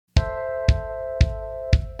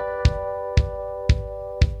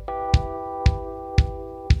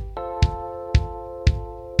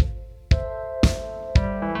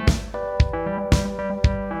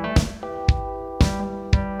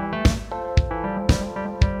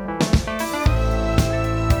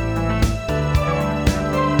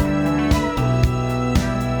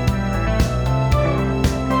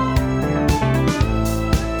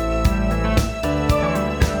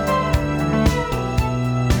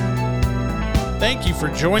Thank you for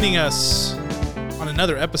joining us on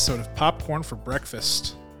another episode of Popcorn for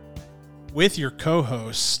Breakfast with your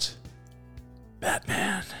co-host,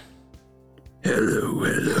 Batman. Hello.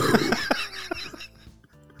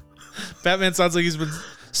 Batman sounds like he's been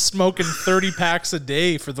smoking 30 packs a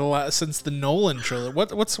day for since the Nolan trailer.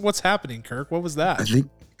 What's happening, Kirk? What was that? I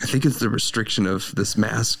think it's the restriction of this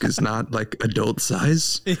mask is not like adult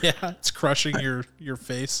size. Yeah, it's crushing your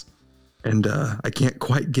face. And I can't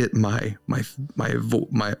quite get my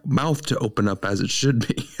mouth to open up as it should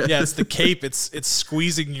be. Yeah, it's the cape. It's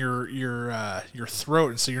squeezing your throat,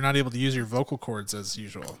 and so you're not able to use your vocal cords as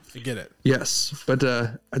usual. I get it. Yes, but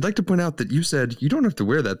I'd like to point out that you said you don't have to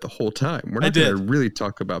wear that the whole time. We're not going to really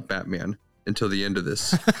talk about Batman until the end of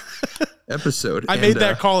this episode. I made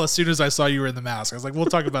that call as soon as I saw you were in the mask. I was like, we'll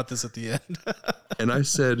talk about this at the end. And I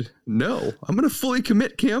said, no, I'm going to fully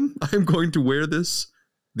commit, Cam. I'm going to wear this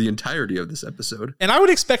the entirety of this episode. And I would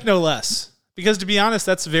expect no less, because to be honest,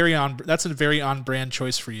 that's a very on brand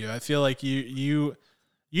choice for you. I feel like you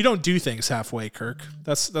don't do things halfway, Kirk.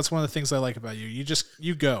 That's one of the things I like about you.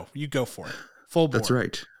 You go for it. Full bore. That's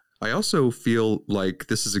right. I also feel like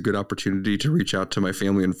this is a good opportunity to reach out to my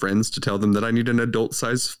family and friends to tell them that I need an adult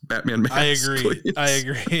size Batman mask. I agree. Please. I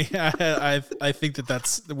agree. I think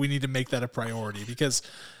that we need to make that a priority, because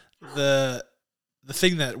the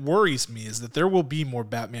thing that worries me is that there will be more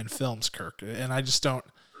Batman films, Kirk, and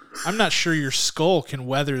I'm not sure your skull can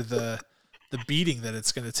weather the beating that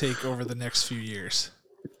it's going to take over the next few years.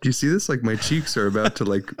 Do you see this? Like, my cheeks are about to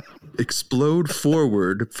like explode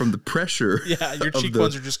forward from the pressure. Yeah, your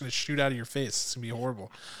cheekbones are just going to shoot out of your face. It's going to be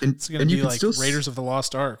horrible. It's going to be like Raiders of the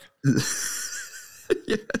Lost Ark.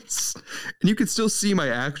 Yes. And you can still see my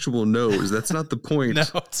actual nose. That's not the point. No,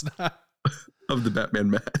 it's not. Of the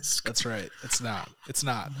Batman mask. That's right. It's not.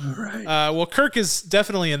 All right. Well, Kirk is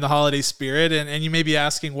definitely in the holiday spirit, and you may be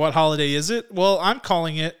asking, what holiday is it? Well, I've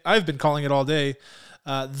been calling it all day,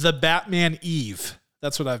 the Batman Eve.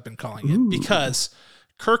 That's what I've been calling it. Ooh. Because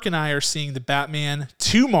Kirk and I are seeing the Batman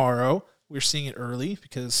tomorrow. We're seeing it early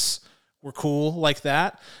because we're cool like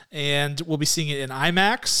that, and we'll be seeing it in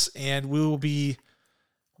IMAX, and we will be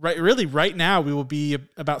right now we will be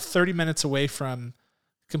about 30 minutes away from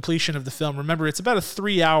completion of the film. Remember, it's about a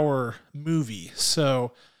 3-hour movie.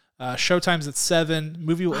 So showtime's at 7,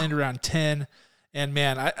 movie will end around 10. And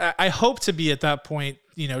man, I hope to be at that point,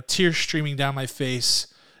 tears streaming down my face,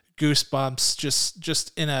 goosebumps,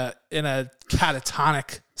 just in a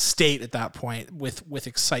catatonic state at that point with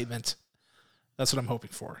excitement. That's what I'm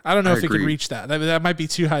hoping for. I don't know if we can reach that. That might be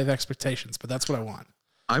too high of expectations, but that's what I want.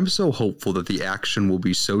 I'm so hopeful that the action will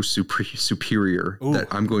be so superior that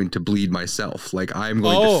I'm going to bleed myself. Like, I'm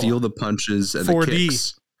going to feel the punches and 4D. The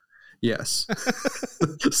kicks. Yes.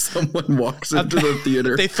 Someone walks into the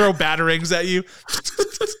theater. They throw batarangs at you.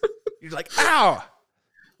 You're like, ow.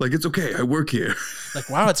 Like, it's okay. I work here. Like,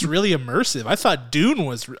 wow, it's really immersive. I thought Dune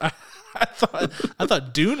was. I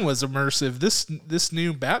thought Dune was immersive. This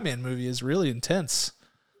new Batman movie is really intense.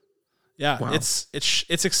 Yeah, wow.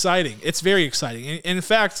 It's exciting. It's very exciting. And in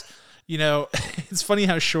fact, it's funny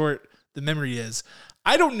how short the memory is.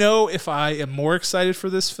 I don't know if I am more excited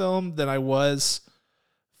for this film than I was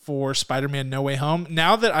for Spider-Man No Way Home.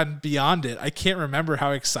 Now that I'm beyond it, I can't remember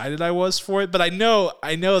how excited I was for it, but I know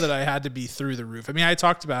that I had to be through the roof. I mean, I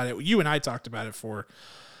talked about it. You and I talked about it for,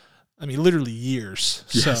 literally years.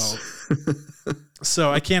 Yes.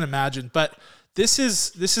 So I can't imagine, but this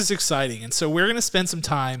is exciting. And so we're going to spend some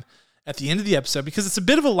time at the end of the episode, because it's a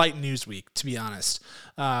bit of a light news week, to be honest.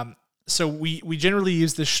 So we generally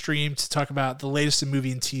use this stream to talk about the latest in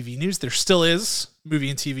movie and TV news. There still is movie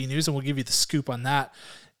and TV news, and we'll give you the scoop on that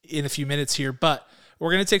in a few minutes here. But we're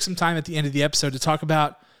going to take some time at the end of the episode to talk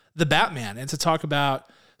about the Batman and to talk about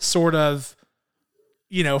sort of,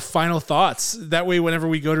 final thoughts. That way, whenever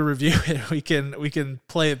we go to review it, we can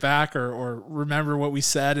play it back or remember what we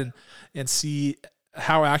said and see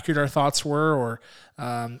how accurate our thoughts were, or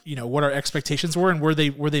what our expectations were, and were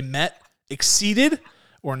they met, exceeded,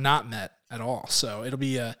 or not met at all. So it'll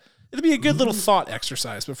be a good little thought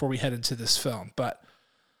exercise before we head into this film. But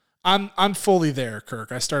I'm fully there,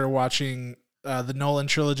 Kirk. I started watching the Nolan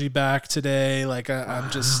trilogy back today. Like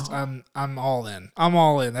I'm all in. I'm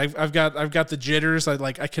all in. I've got the jitters.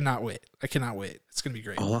 I cannot wait. It's gonna be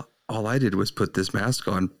great. All I did was put this mask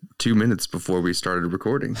on 2 minutes before we started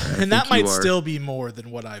recording. And that might still be more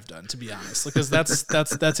than what I've done, to be honest, because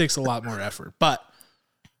that takes a lot more effort, but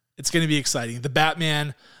it's going to be exciting. The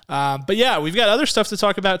Batman. But yeah, we've got other stuff to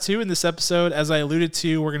talk about too in this episode. As I alluded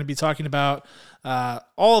to, we're going to be talking about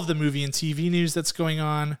all of the movie and TV news that's going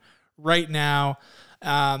on right now.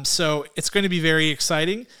 So it's going to be very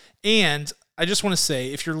exciting. And I just want to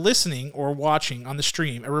say, if you're listening or watching on the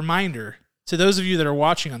stream, a reminder to those of you that are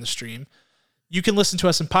watching on the stream, you can listen to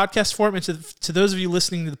us in podcast form. And to those of you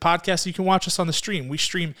listening to the podcast, you can watch us on the stream. We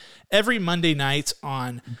stream every Monday night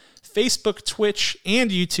on Facebook, Twitch,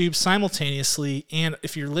 and YouTube simultaneously. And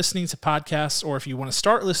if you're listening to podcasts, or if you want to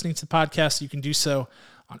start listening to podcasts, you can do so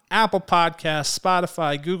on Apple Podcasts,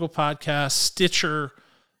 Spotify, Google Podcasts, Stitcher,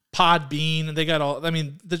 Podbean. They got all,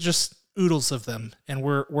 they're just oodles of them, and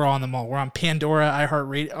we're on them all. We're on Pandora,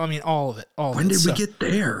 iHeartRadio. All of it. When did we get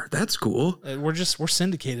there? That's cool. We're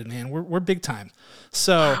syndicated, man. We're big time.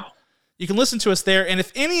 So you can listen to us there. And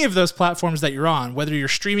if any of those platforms that you're on, whether you're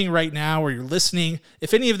streaming right now or you're listening,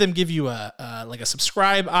 if any of them give you a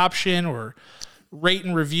subscribe option or rate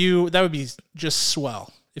and review, that would be just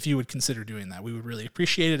swell. If you would consider doing that, we would really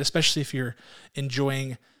appreciate it, especially if you're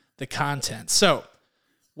enjoying the content. So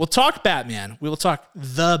we'll talk Batman. We will talk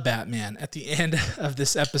the Batman at the end of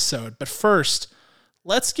this episode. But first,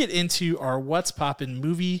 let's get into our What's Poppin'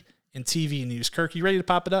 movie and TV news. Kirk, you ready to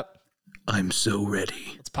pop it up? I'm so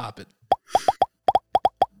ready. Let's pop it.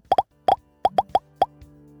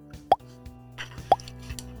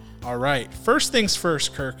 All right. First things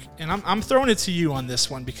first, Kirk, and I'm throwing it to you on this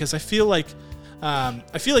one because I feel like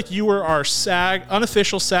you were our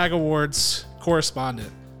unofficial SAG Awards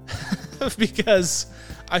correspondent because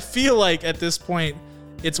I feel like at this point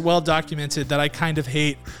it's well documented that I kind of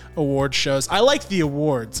hate award shows. I like the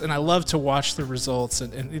awards and I love to watch the results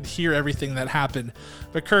and hear everything that happened.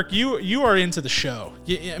 But Kirk, you are into the show.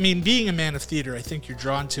 Being a man of theater, I think you're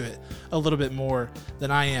drawn to it a little bit more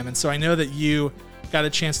than I am. And so I know that you got a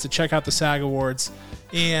chance to check out the SAG Awards,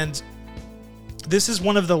 and this is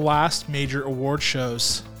one of the last major award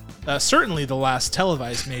shows, certainly the last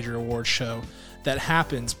televised major award show that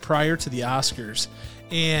happens prior to the Oscars.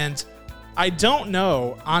 And I don't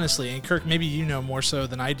know, honestly, and Kirk, maybe you know more so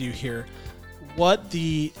than I do here,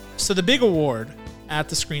 the big award at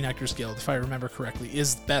the Screen Actors Guild, if I remember correctly,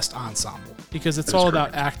 is Best Ensemble, because it's all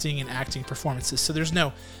about acting and acting performances. So there's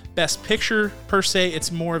no Best Picture per se, it's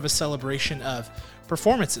more of a celebration of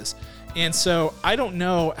performances. And so I don't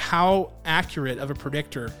know how accurate of a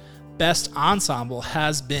predictor Best Ensemble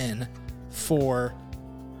has been for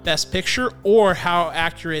Best Picture, or how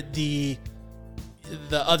accurate the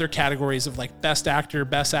other categories of like Best Actor,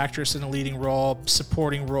 Best Actress in a Leading Role,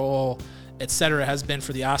 Supporting Role, etc. has been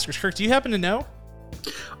for the Oscars. Kirk, do you happen to know?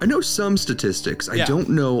 I know some statistics. I don't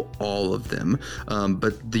know all of them,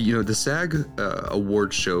 but the SAG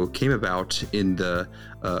award show came about in the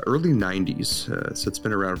early 90s, so it's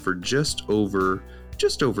been around for just over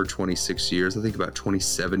 26 years. I think about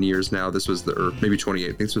 27 years now. This was maybe 28. I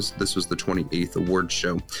think this was the 28th award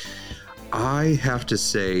show. I have to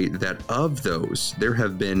say that of those, there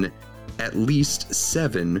have been at least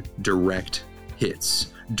 7 direct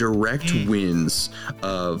hits, direct wins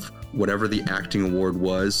of whatever the acting award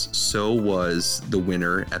was. So was the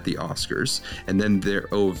winner at the Oscars, and then there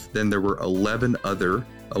were 11 other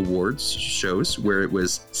awards shows where it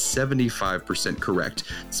was 75% correct.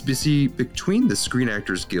 See, between the Screen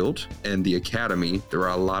Actors Guild and the Academy, there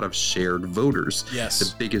are a lot of shared voters. Yes.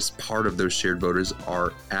 The biggest part of those shared voters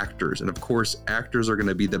are actors, and of course, actors are going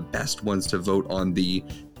to be the best ones to vote on the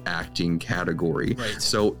acting category. Right.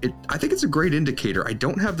 So I think it's a great indicator. I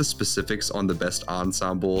don't have the specifics on the Best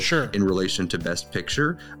Ensemble in relation to Best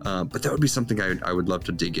Picture, but that would be something I would love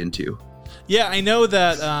to dig into. Yeah, I know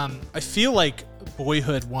that I feel like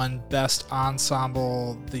Boyhood won Best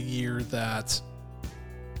Ensemble the year that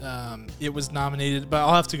it was nominated, but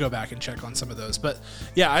I'll have to go back and check on some of those. But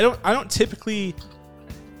yeah, I don't typically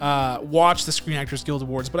watch the Screen Actors Guild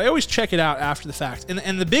Awards, but I always check it out after the fact.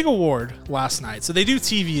 And the big award last night, so they do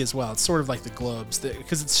TV as well. It's sort of like the Globes,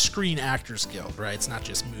 because it's Screen Actors Guild, right? It's not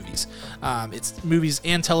just movies. It's movies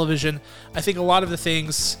and television. I think a lot of the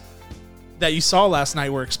things that you saw last night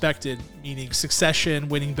were expected, meaning Succession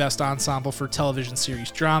winning Best Ensemble for Television Series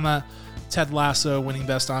Drama, Ted Lasso winning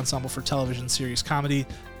Best Ensemble for Television Series Comedy.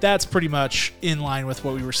 That's pretty much in line with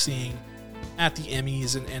what we were seeing at the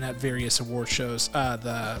Emmys and at various award shows,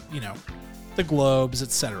 the Globes,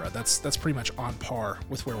 etc. That's pretty much on par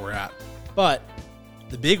with where we're at. But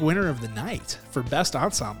the big winner of the night for Best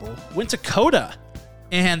Ensemble went to Coda,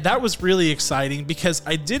 and that was really exciting because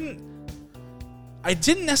I didn't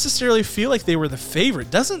necessarily feel like they were the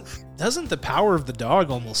favorite. Doesn't The Power of the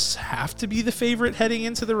Dog almost have to be the favorite heading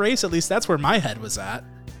into the race? At least that's where my head was at.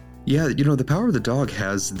 Yeah, The Power of the Dog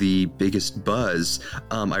has the biggest buzz.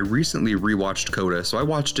 I recently rewatched Coda, so I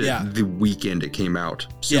watched it the weekend it came out.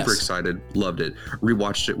 Super excited, loved it.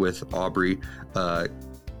 Rewatched it with Aubrey a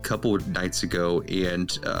couple of nights ago,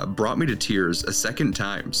 and brought me to tears a second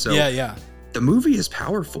time. So yeah. The movie is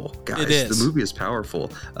powerful, guys. It is. The movie is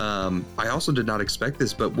powerful. I also did not expect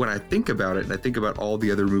this, but when I think about it and I think about all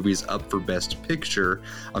the other movies up for Best Picture,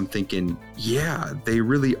 I'm thinking, yeah, they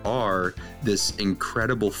really are this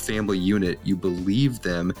incredible family unit. You believe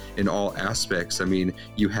them in all aspects. I mean,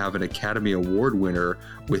 you have an Academy Award winner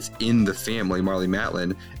within the family, Marlee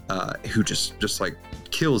Matlin, who just like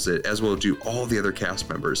kills it, as well do all the other cast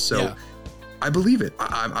members. So. Yeah. I believe it.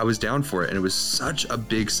 I was down for it, and it was such a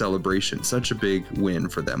big celebration, such a big win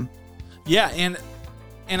for them. Yeah, and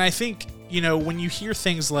I think, when you hear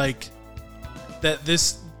things like that,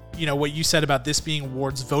 this, what you said about this being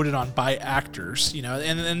awards voted on by actors,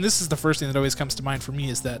 and this is the first thing that always comes to mind for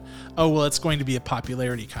me is that, oh, well, it's going to be a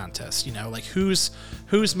popularity contest, like who's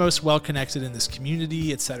most well-connected in this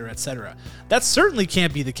community, et cetera, et cetera. That certainly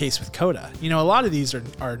can't be the case with CODA. A lot of these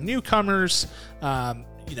are newcomers,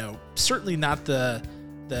 certainly not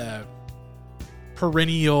the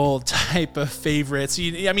perennial type of favorites.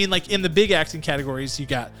 Like in the big acting categories, you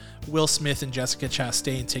got Will Smith and Jessica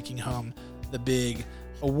Chastain taking home the big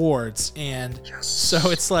awards. And so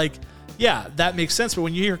it's like, yeah, that makes sense. But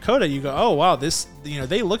when you hear CODA, you go, oh, wow, this,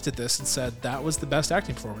 they looked at this and said that was the best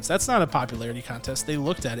acting performance. That's not a popularity contest. They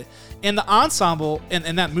looked at it. And the ensemble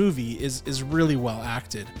and that movie is really well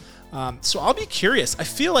acted. So I'll be curious. I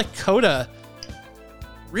feel like CODA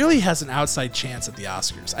really has an outside chance at the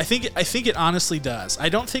Oscars. I think it honestly does. I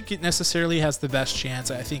don't think it necessarily has the best chance.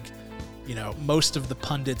 I think, most of the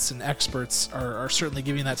pundits and experts are certainly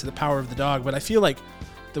giving that to the power of the dog. But I feel like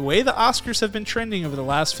the way the Oscars have been trending over the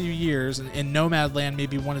last few years, and Nomadland may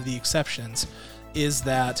be one of the exceptions, is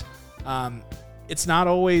that it's not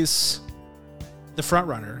always the front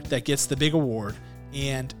runner that gets the big award.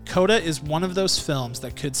 And CODA is one of those films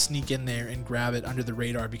that could sneak in there and grab it under the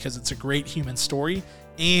radar because it's a great human story.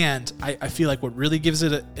 And I feel like what really gives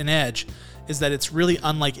it an edge is that it's really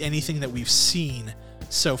unlike anything that we've seen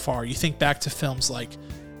so far. You think back to films like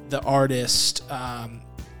The Artist,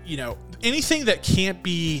 anything that can't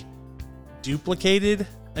be duplicated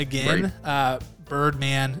again. Right.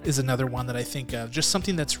 Birdman is another one that I think of. Just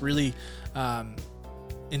something that's really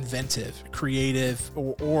inventive, creative,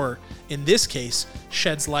 or in this case,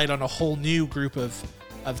 sheds light on a whole new group of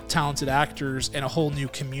talented actors and a whole new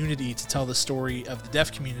community to tell the story of the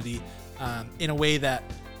deaf community in a way that,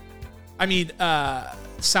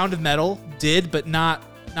 Sound of Metal did, but not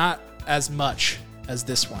as much as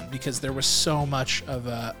this one, because there was so much of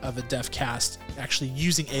a deaf cast actually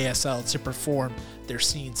using ASL to perform their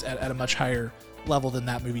scenes at a much higher level than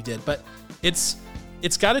that movie did. But it's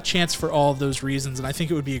got a chance for all of those reasons, and I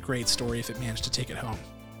think it would be a great story if it managed to take it home.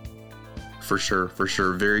 For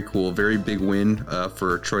sure. Very cool. Very big win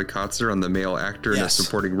for Troy Kotsur on the male actor in a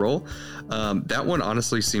supporting role. That one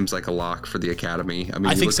honestly seems like a lock for the Academy.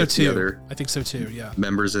 I think so too. Yeah.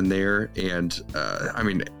 Members in there, and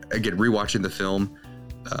again, rewatching the film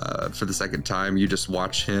for the second time, you just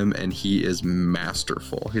watch him, and he is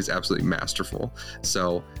masterful. He's absolutely masterful.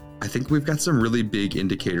 So I think we've got some really big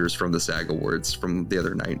indicators from the SAG Awards from the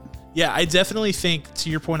other night. Yeah, I definitely think, to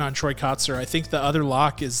your point on Troy Kotsur, I think the other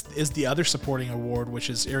lock is the other supporting award, which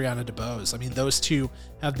is Ariana DeBose. Those two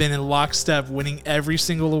have been in lockstep, winning every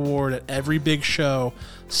single award at every big show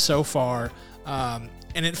so far. And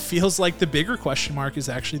it feels like the bigger question mark is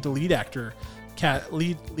actually the lead actor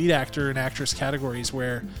and actress categories,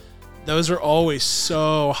 where those are always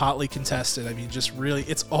so hotly contested.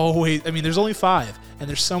 It's always, there's only 5, and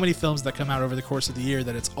there's so many films that come out over the course of the year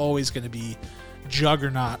that it's always going to be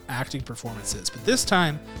juggernaut acting performances. But this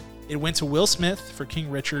time it went to Will Smith for King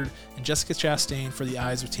Richard and Jessica Chastain for The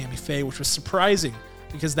Eyes of Tammy Faye, which was surprising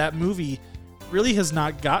because that movie really has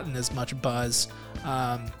not gotten as much buzz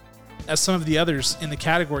as some of the others in the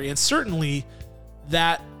category. And certainly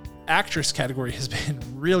that actress category has been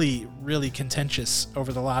really, really contentious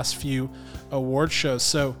over the last few award shows.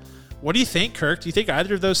 So what do you think, Kirk? Do you think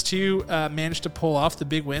either of those two managed to pull off the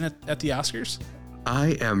big win at the Oscars?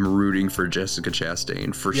 I am rooting for Jessica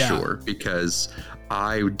Chastain for sure, because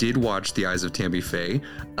I did watch The Eyes of Tammy Faye.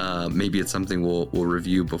 Maybe it's something we'll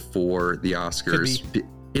review before the Oscars.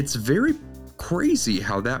 It's very crazy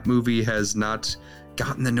how that movie has not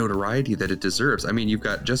gotten the notoriety that it deserves. You've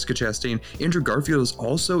got Jessica Chastain. Andrew Garfield is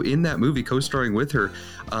also in that movie, co-starring with her.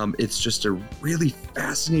 It's just a really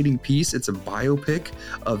fascinating piece. It's a biopic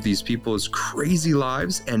of these people's crazy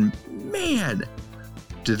lives, and man,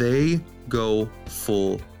 do they go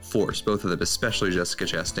full force, both of them, especially Jessica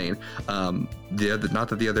Chastain. Not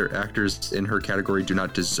that the other actors in her category do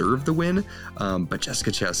not deserve the win, but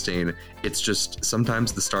Jessica Chastain, it's just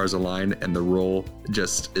sometimes the stars align and the role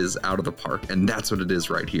just is out of the park, and that's what it is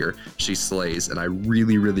right here. She slays, and I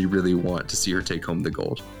really, really, really want to see her take home the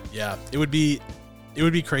gold. Yeah, it would be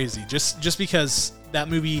crazy just because that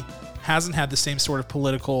movie hasn't had the same sort of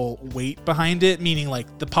political weight behind it, meaning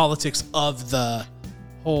like the politics of the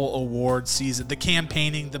whole award season, the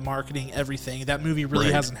campaigning, the marketing, everything. That movie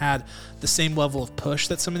really hasn't had the same level of push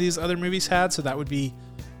that some of these other movies had, so that would be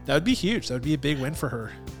huge. That would be a big win for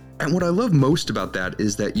her. And what I love most about that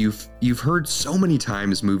is that you've heard so many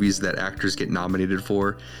times movies that actors get nominated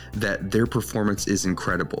for that their performance is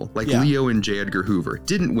incredible. Like Leo and J. Edgar Hoover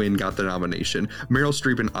didn't win, got the nomination. Meryl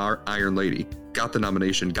Streep in Iron Lady got the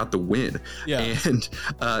nomination, got the win. Yeah. And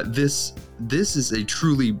this is a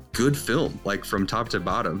truly good film, like from top to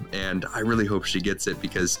bottom. And I really hope she gets it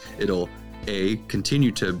because it'll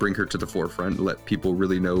continue to bring her to the forefront, let people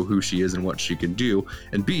really know who she is and what she can do,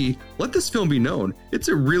 and B, let this film be known. It's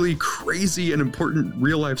a really crazy and important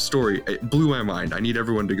real life story. It blew my mind. I need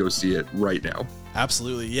everyone to go see it right now.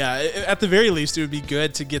 Absolutely. Yeah. At the very least, it would be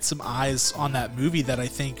good to get some eyes on that movie that I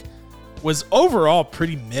think was overall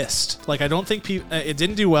pretty missed. Like, I don't think it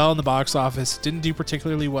didn't do well in the box office. It didn't do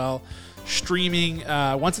particularly well streaming.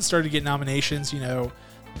 Once it started to get nominations,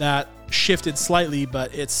 that shifted slightly,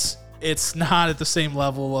 but it's not at the same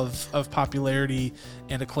level of popularity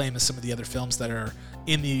and acclaim as some of the other films that are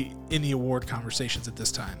in the award conversations at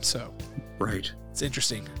this time. So, it's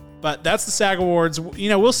interesting. But that's the SAG Awards.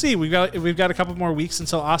 We'll see. We've got a couple more weeks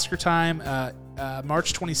until Oscar time,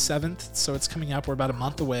 March 27th. So it's coming up. We're about a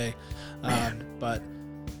month away. But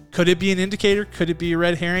could it be an indicator? Could it be a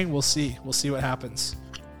red herring? We'll see. We'll see what happens.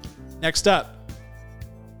 Next up,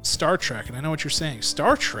 Star Trek. And I know what you're saying.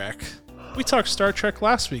 Star Trek. We talked Star Trek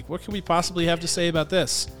last week. What can we possibly have to say about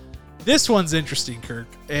this? This one's interesting, Kirk.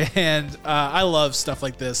 And I love stuff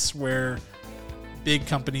like this where big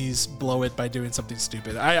companies blow it by doing something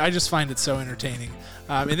stupid. I just find it so entertaining.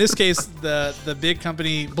 In this case, the big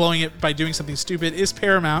company blowing it by doing something stupid is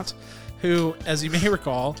Paramount, who, as you may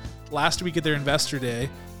recall, last week at their Investor Day,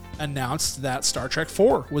 announced that Star Trek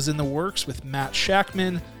 4 was in the works, with Matt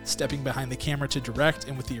Shakman stepping behind the camera to direct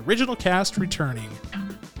and with the original cast returning.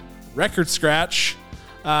 Record scratch.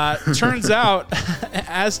 Turns out,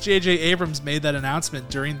 as J.J. Abrams made that announcement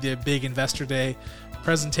during the big Investor Day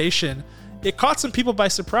presentation, it caught some people by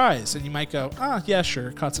surprise. And you might go, yeah, sure,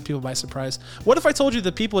 it caught some people by surprise. What if I told you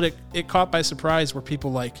the people that it caught by surprise were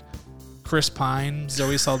people like Chris Pine,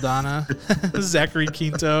 Zoe Saldana, Zachary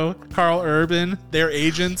Quinto, Carl Urban, their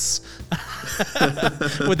agents?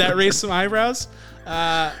 Would that raise some eyebrows?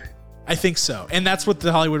 I think so. And that's what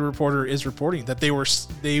the Hollywood Reporter is reporting, that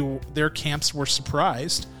their camps were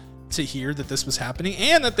surprised to hear that this was happening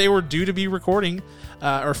and that they were due to be recording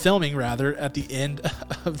or filming rather at the end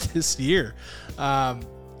of this year.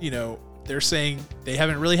 They're saying they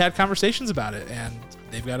haven't really had conversations about it and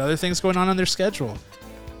they've got other things going on their schedule.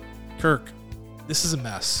 Kirk, this is a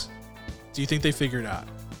mess. Do you think they figure it out?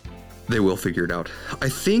 They will figure it out. I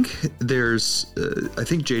think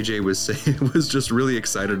JJ was just really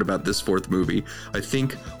excited about this fourth movie. I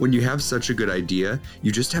think when you have such a good idea,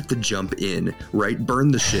 you just have to jump in, right?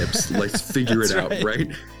 Burn the ships, let's figure it out, right?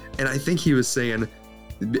 And I think he was saying,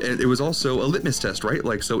 it was also a litmus test, right?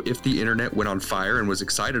 Like, so if the internet went on fire and was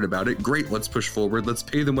excited about it, great, let's push forward. Let's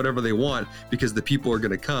pay them whatever they want because the people are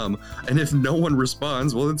going to come. And if no one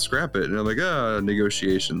responds, well, then scrap it. And I'm like,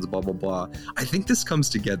 negotiations, blah, blah, blah. I think this comes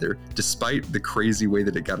together despite the crazy way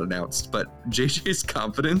that it got announced. But JJ's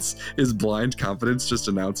confidence, his blind confidence, just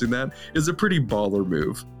announcing that is a pretty baller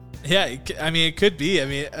move. Yeah, I mean, it could be. I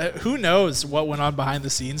mean, who knows what went on behind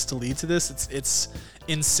the scenes to lead to this? It's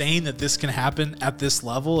insane that this can happen at this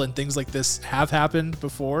level, and things like this have happened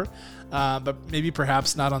before, but maybe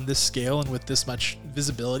perhaps not on this scale and with this much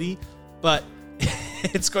visibility. But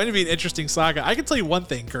it's going to be an interesting saga. I can tell you one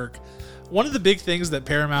thing, Kirk. One of the big things that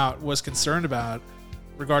Paramount was concerned about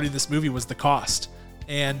regarding this movie was the cost.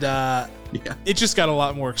 And it just got a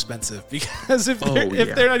lot more expensive because if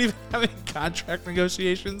they're not even having contract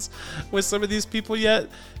negotiations with some of these people yet,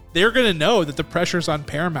 they're going to know that the pressure's on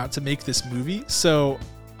Paramount to make this movie. So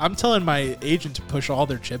I'm telling my agent to push all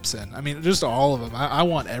their chips in. I mean, just all of them. I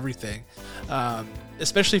want everything,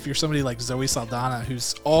 especially if you're somebody like Zoe Saldana,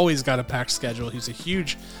 who's always got a packed schedule, who's a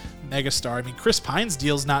huge megastar. I mean, Chris Pine's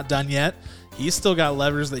deal's not done yet. He's still got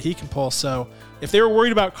levers that he can pull. So if they were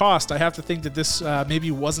worried about cost, I have to think that this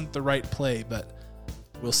maybe wasn't the right play, but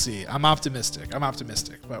we'll see. I'm optimistic,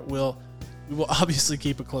 but we will obviously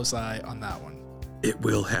keep a close eye on that one. It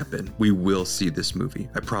will happen. We will see this movie.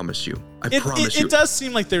 I promise you. I promise you. It does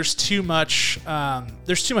seem like there's too much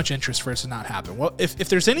interest for it to not happen. Well, if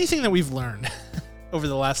there's anything that we've learned over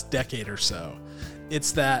the last decade or so,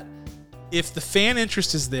 it's that if the fan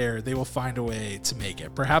interest is there, they will find a way to make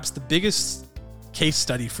it. Perhaps the biggest case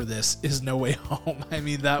study for this is No Way Home. I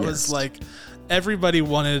mean, that was like everybody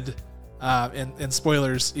wanted, and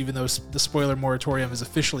spoilers, even though the spoiler moratorium is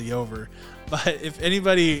officially over, but if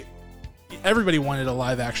everybody wanted a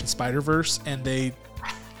live action Spider-Verse, and they,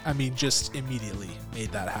 I mean, just immediately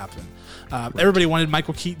made that happen. Everybody wanted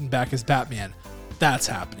Michael Keaton back as Batman. That's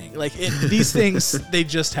happening. Like these things, they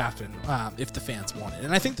just happen if the fans want it.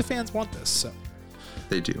 And I think the fans want this. So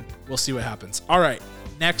they do. We'll see what happens. All right.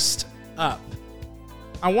 Next up,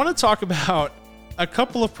 I want to talk about a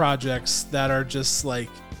couple of projects that are just like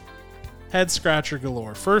head scratcher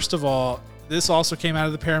galore. First of all, this also came out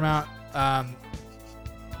of the Paramount,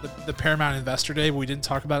 the Paramount Investor Day, but we didn't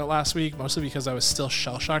talk about it last week, mostly because I was still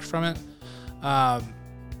shell shocked from it.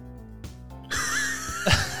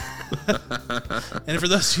 And for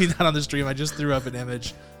those of you not on the stream, I just threw up an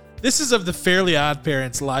image. This is of the Fairly Odd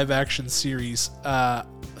Parents live action series.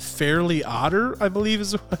 Fairly Odder, I believe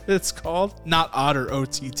is what it's called. Not Otter,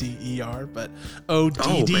 O-T-T-E-R, but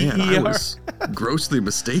O-D-D-E-R. Oh, man, I was grossly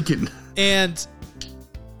mistaken. And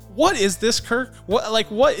what is this, Kirk?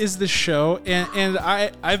 What is this show? And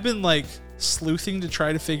I've been like sleuthing to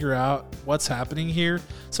try to figure out what's happening here.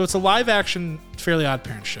 So it's a live action Fairly Odd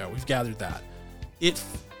Parents show. We've gathered that.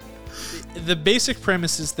 The basic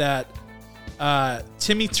premise is that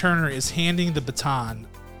Timmy Turner is handing the baton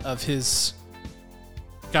of his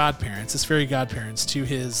godparents, his fairy godparents, to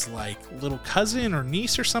his like little cousin or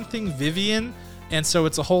niece or something, Vivian. And so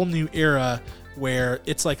it's a whole new era where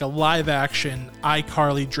it's like a live action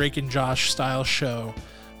iCarly, Drake and Josh style show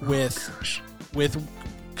with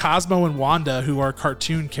Cosmo and Wanda, who are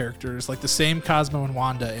cartoon characters, like the same Cosmo and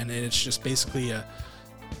Wanda, and it's just basically a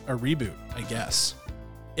reboot, I guess.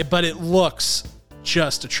 But it looks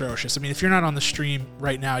just atrocious. I mean, if you're not on the stream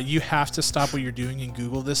right now, you have to stop what you're doing and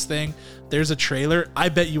Google this thing. There's a trailer. I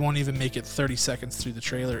bet you won't even make it 30 seconds through the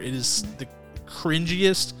trailer. It is the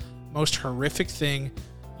cringiest, most horrific thing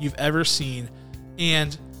you've ever seen.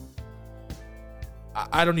 And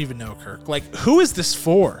I don't even know, Kirk. Like, who is this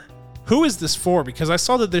for? Who is this for? Because I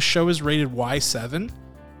saw that this show is rated Y7.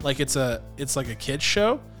 Like it's like a kid's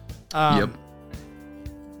show. Yep.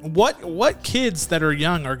 What kids that are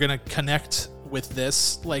young are gonna connect with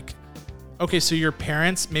this? Like, okay, so your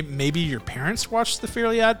parents, maybe your parents watch the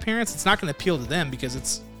Fairly Odd Parents. It's not gonna appeal to them because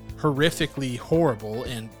it's horrifically horrible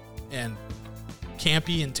and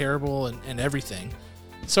campy and terrible and everything.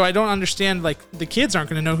 So I don't understand. Like, the kids aren't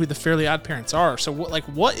gonna know who the Fairly Odd Parents are. So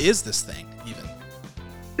what is this thing even?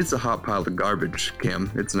 It's a hot pile of garbage,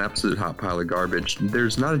 Cam. It's an absolute hot pile of garbage.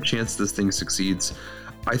 There's not a chance this thing succeeds.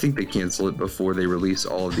 I think they cancel it before they release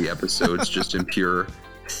all of the episodes, just in pure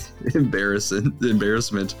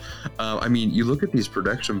embarrassment. I mean, you look at these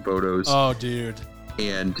production photos. Oh, dude.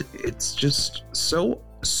 And it's just so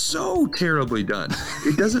terribly done.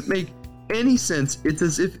 It doesn't make any sense. It's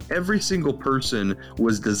as if every single person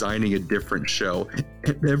was designing a different show,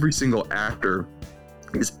 and every single actor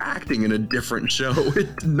is acting in a different show.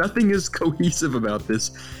 Nothing is cohesive about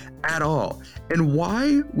this at all. And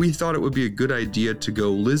why we thought it would be a good idea to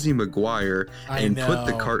go Lizzie McGuire and put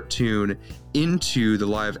the cartoon into the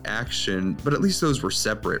live action, but at least those were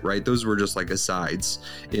separate, right? Those were just like asides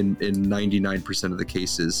in 99% of the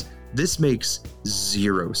cases. This makes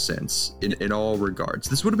zero sense in all regards.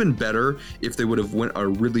 This would have been better if they would have went a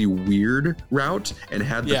really weird route and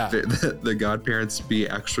had the godparents be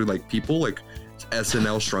actually like people, like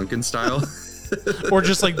SNL Shrunken style. Or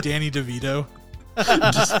just like Danny DeVito.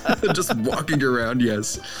 just walking around.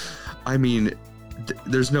 Yes. I mean,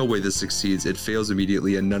 there's no way this succeeds. It fails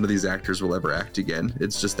immediately, and none of these actors will ever act again.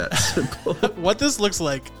 It's just that simple. What this looks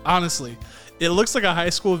like, honestly, it looks like a high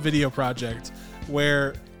school video project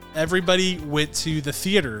where everybody went to the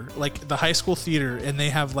theater, like the high school theater, and they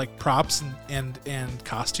have like props and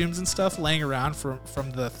costumes and stuff laying around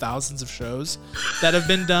from the thousands of shows that have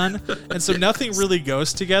been done. And so nothing really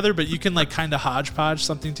goes together, but you can like kind of hodgepodge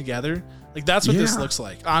something together. Like, that's what this looks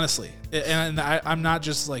like, honestly. And I'm not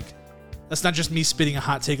just like, that's not just me spitting a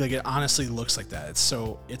hot take. Like, it honestly looks like that. It's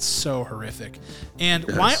so horrific. And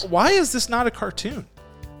why is this not a cartoon?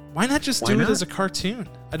 Why not just do it as a cartoon?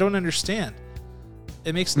 I don't understand.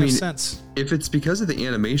 It makes no sense. If it's because of the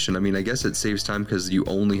animation, I mean, I guess it saves time because you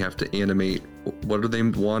only have to animate, what are they,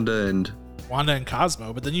 Wanda and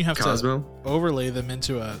Cosmo, but then you have to overlay them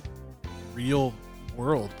into a real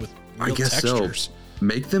world with real textures. So.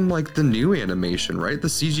 Make them like the new animation, right? The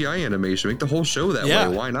CGI animation. Make the whole show that way.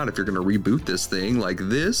 Why not? If you're going to reboot this thing, like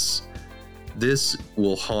this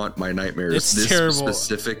will haunt my nightmares. It's this terrible.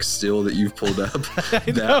 Specific still that you've pulled up,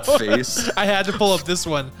 that face. I had to pull up this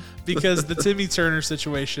one because the Timmy Turner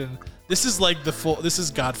situation, This is like this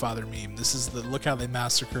is Godfather meme. This is the look how they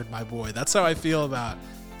massacred my boy. That's how I feel about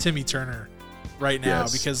Timmy Turner right now,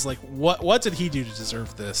 because like what did he do to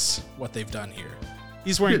deserve this? What they've done here?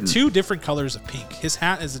 He's wearing two different colors of pink. His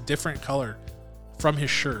hat is a different color from his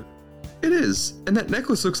shirt. It is, and that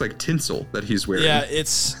necklace looks like tinsel that he's wearing. Yeah,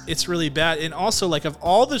 it's really bad. And also, like of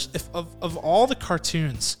all the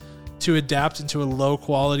cartoons to adapt into a low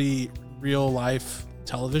quality real life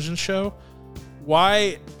television show,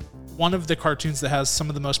 why one of the cartoons that has some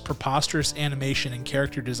of the most preposterous animation and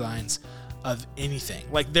character designs of anything?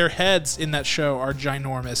 Like their heads in that show are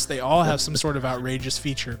ginormous. They all have some sort of outrageous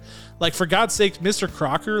feature. Like for God's sake, Mr.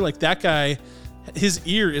 Crocker, like that guy, his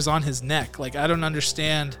ear is on his neck. Like I don't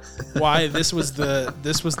understand why this was the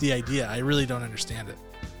idea. I really don't understand it.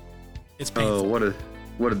 It's painful. Oh,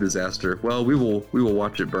 what a disaster. Well, we will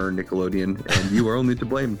watch it burn, Nickelodeon, and you are only to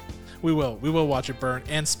blame. We will watch it burn.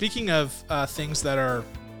 And speaking of things that are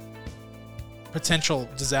potential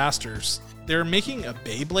disasters, they're making a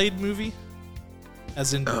Beyblade movie.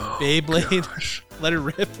 As in Beyblade, gosh. Let It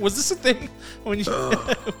Rip. Was this a thing when you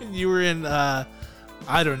when you were in? I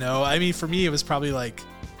don't know. I mean, for me, it was probably like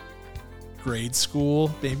grade school,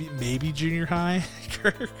 maybe junior high.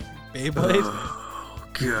 Beyblade. Oh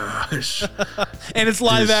gosh! And it's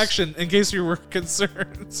live action. In case you were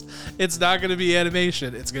concerned, it's not going to be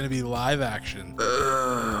animation. It's going to be live action.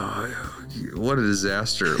 What a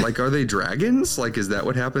disaster! Like, are they dragons? Like, is that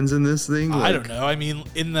what happens in this thing? Like, I don't know. I mean,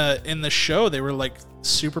 in the show, they were like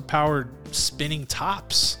super powered spinning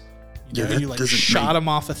tops. You like shot them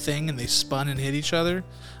off a thing and they spun and hit each other.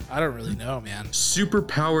 I don't really know, man. Super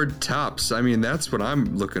powered tops. I mean, that's what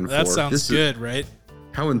I'm looking for. That sounds good, right?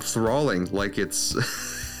 How enthralling! Like it's.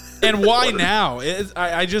 And why now?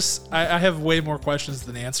 I have way more questions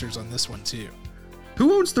than answers on this one too.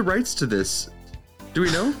 Who owns the rights to this? Do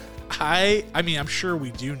we know? I mean, I'm sure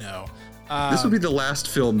we do know. This will be the last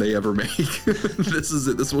film they ever make. This is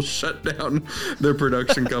it. This will shut down their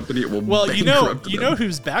production company. It will. Well, you know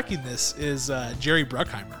who's backing this is Jerry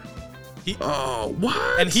Bruckheimer.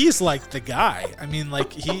 What? And he's like the guy. I mean,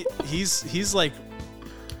 like he's like.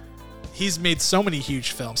 He's made so many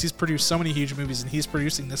huge films. He's produced so many huge movies, and he's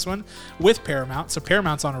producing this one with Paramount. So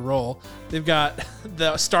Paramount's on a roll. They've got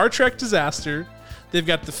the Star Trek disaster. They've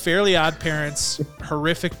got the Fairly Odd Parents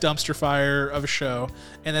horrific dumpster fire of a show.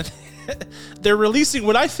 And then they're releasing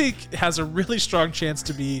what I think has a really strong chance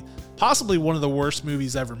to be possibly one of the worst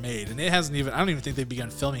movies ever made. And I don't even think they've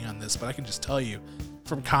begun filming on this, but I can just tell you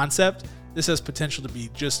from concept, this has potential to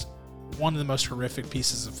be just one of the most horrific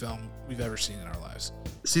pieces of film we've ever seen in our lives.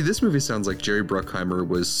 See, this movie sounds like Jerry Bruckheimer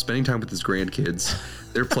was spending time with his grandkids.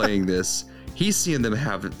 They're playing this. He's seeing them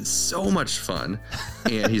have so much fun.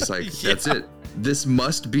 And he's like, that's it. This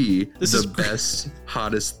must be the best,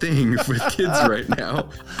 hottest thing with kids right now.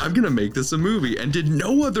 I'm going to make this a movie, and did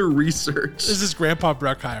no other research. This is Grandpa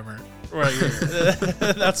Bruckheimer right here.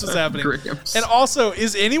 That's what's happening. Gramps. And also,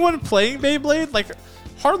 is anyone playing Beyblade? Like,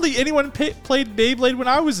 hardly anyone played Beyblade when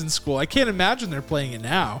I was in school. I can't imagine they're playing it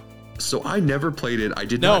now. So I never played it. I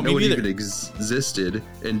did not know it even existed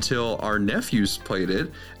until our nephews played it.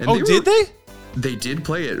 And did they? They did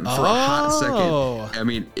play it for a hot second. I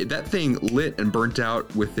mean, that thing lit and burnt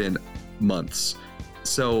out within months.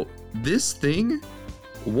 So this thing,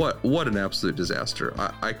 what an absolute disaster.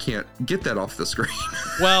 I can't get that off the screen.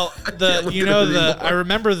 Well, I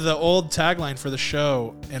remember the old tagline for the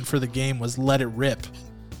show and for the game was "Let It Rip."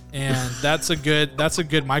 And that's a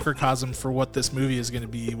good microcosm for what this movie is going to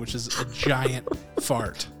be, which is a giant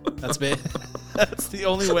fart. That's the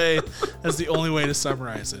only way to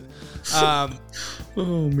summarize it.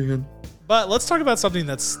 Oh man. But let's talk about something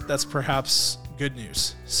that's perhaps good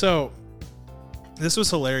news. So this was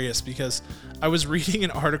hilarious because I was reading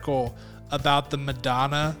an article about the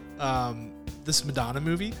Madonna, this Madonna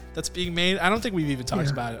movie that's being made. I don't think we've even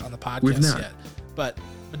talked about it on the podcast yet, but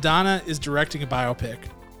Madonna is directing a biopic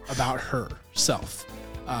about herself,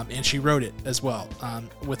 and she wrote it as well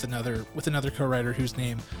with another co-writer whose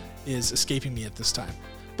name is escaping me at this time.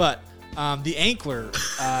 But the Ankler,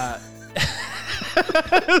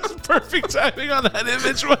 perfect timing on that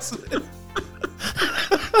image, wasn't it?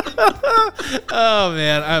 Oh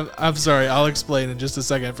man, I'm sorry. I'll explain in just a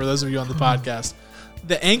second for those of you on the podcast.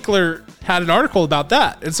 The Ankler had an article about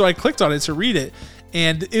that, and so I clicked on it to read it,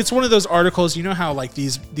 and it's one of those articles. You know how like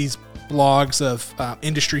these blogs of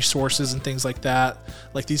industry sources and things like that,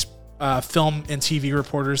 like these film and TV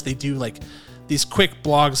reporters, they do like these quick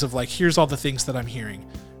blogs of like, here's all the things that I'm hearing,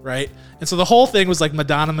 right? And so the whole thing was like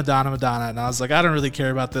Madonna, and I was like, I don't really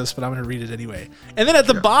care about this, but I'm gonna read it anyway. And then at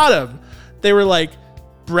the bottom, they were like,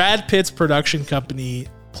 Brad Pitt's production company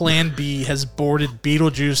Plan B has boarded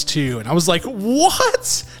Beetlejuice 2. And I was like,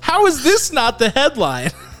 what? How is this not the headline?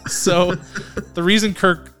 So the reason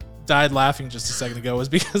Kirk died laughing just a second ago was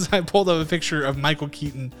because I pulled up a picture of Michael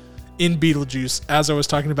Keaton in Beetlejuice as I was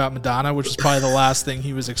talking about Madonna, which was probably the last thing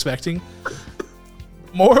he was expecting.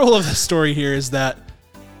 Moral of the story here is that,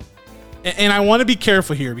 and I want to be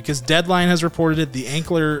careful here because Deadline has reported it. The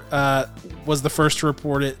Ankler was the first to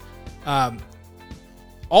report it.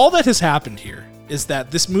 All that has happened here is that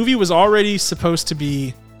this movie was already supposed to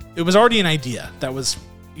be, it was already an idea that was,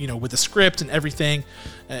 with the script and everything.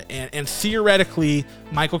 And theoretically,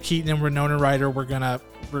 Michael Keaton and Winona Ryder were going to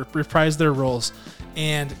reprise their roles.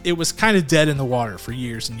 And it was kind of dead in the water for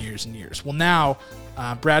years and years and years. Well, now,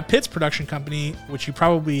 Brad Pitt's production company, which you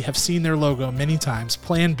probably have seen their logo many times,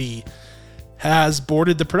 Plan B, has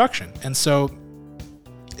boarded the production. And so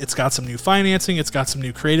it's got some new financing. It's got some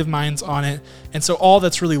new creative minds on it. And so all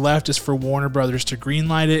that's really left is for Warner Brothers to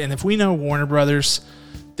greenlight it. And if we know Warner Brothers,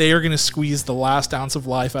 they are going to squeeze the last ounce of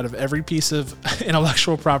life out of every piece of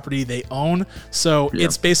intellectual property they own. So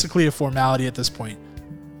It's basically a formality at this point.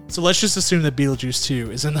 So let's just assume that Beetlejuice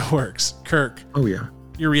 2 is in the works. Kirk. Oh, yeah.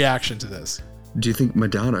 Your reaction to this? Do you think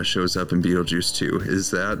Madonna shows up in Beetlejuice 2? Is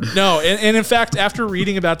that... No. And in fact, after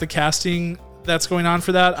reading about the casting that's going on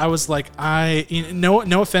for that, I was like,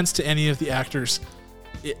 no offense to any of the actors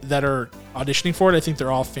that are auditioning for it. I think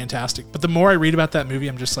they're all fantastic. But the more I read about that movie,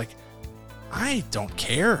 I'm just like, I don't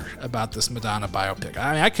care about this Madonna biopic.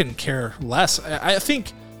 I mean, I couldn't care less. I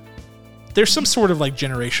think there's some sort of like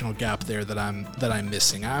generational gap there that I'm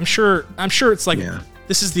missing. I'm sure it's like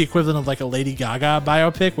this is the equivalent of like a Lady Gaga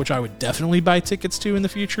biopic, which I would definitely buy tickets to in the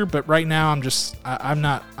future. But right now, I'm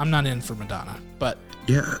not in for Madonna. But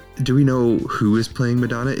yeah, do we know who is playing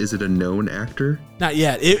Madonna? Is it a known actor? Not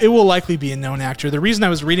yet. It will likely be a known actor. The reason I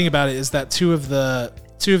was reading about it is that two of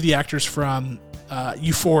the actors from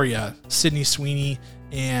Euphoria, Sydney Sweeney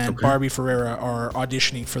and Barbie Ferreira, are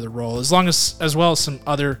auditioning for the role, as well as some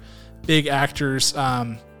other big actors.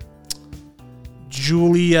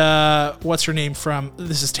 Julia, what's her name from?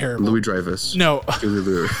 This is terrible. Louis Dreyfus. No.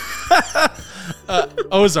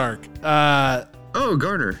 Ozark.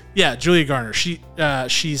 Garner. Yeah, Julia Garner. She's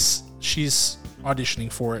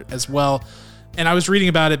auditioning for it as well. And I was reading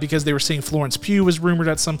about it because they were saying Florence Pugh was rumored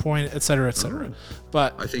at some point, et cetera, et cetera.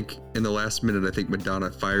 But I think in the last minute, I think Madonna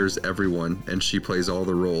fires everyone and she plays all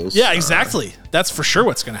the roles. Yeah, exactly. That's for sure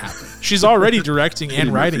what's going to happen. She's already directing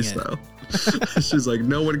and writing it. She's like,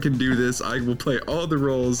 no one can do this. I will play all the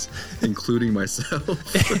roles, including myself.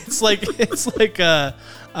 It's like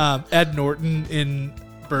Ed Norton in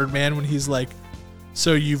Birdman when he's like,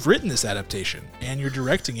 so you've written this adaptation and you're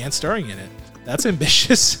directing and starring in it. That's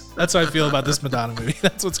ambitious. That's how I feel about this Madonna movie.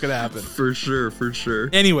 That's what's going to happen. For sure.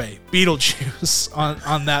 Anyway, Beetlejuice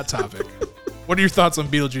on that topic. What are your thoughts on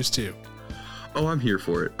Beetlejuice 2? Oh, I'm here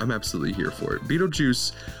for it. I'm absolutely here for it.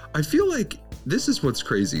 Beetlejuice, I feel like this is what's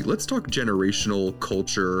crazy. Let's talk generational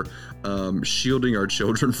culture, shielding our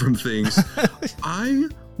children from things. I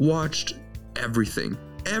watched everything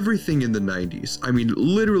in the 90s. I mean,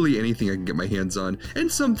 literally anything I can get my hands on.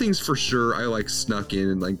 And some things for sure I like snuck in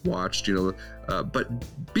and like watched, but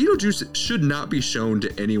Beetlejuice should not be shown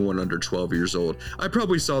to anyone under 12 years old. I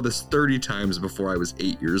probably saw this 30 times before I was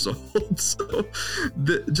 8 years old. So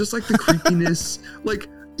just like the creepiness, like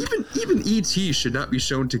even E.T. should not be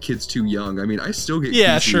shown to kids too young. I mean, I still get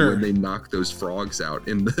creepy when they knock those frogs out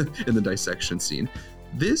in the dissection scene.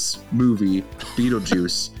 This movie,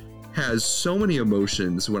 Beetlejuice, has so many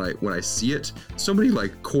emotions when I see it, so many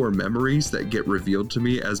like core memories that get revealed to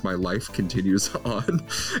me as my life continues on.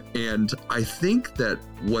 And I think that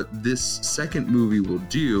what this second movie will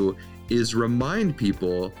do is remind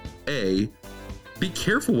people, A, be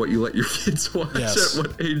careful what you let your kids watch, at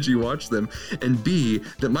what age you watch them, and B,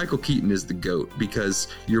 that Michael Keaton is the GOAT, because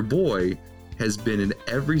your boy has been in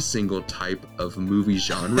every single type of movie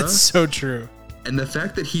genre. That's so true. And the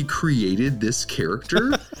fact that he created this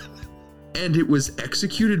character and it was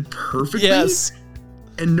executed perfectly,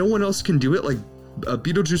 and no one else can do it. Like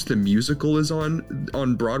Beetlejuice the musical is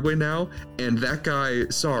on Broadway now, and that guy,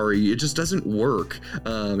 sorry, it just doesn't work.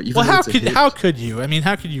 How could you? I mean,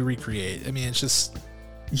 how could you recreate? I mean, it's just...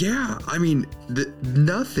 Yeah, I mean,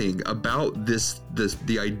 nothing about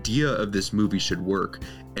the idea of this movie should work,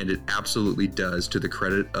 and it absolutely does, to the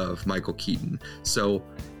credit of Michael Keaton. So,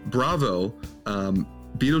 bravo.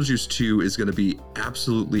 Beetlejuice 2 is going to be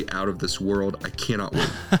absolutely out of this world. I cannot wait.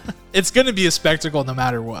 It's going to be a spectacle no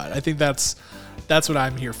matter what. I think that's what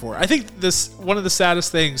I'm here for. I think one of the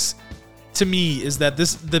saddest things to me is that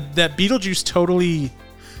that Beetlejuice totally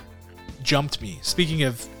jumped me. Speaking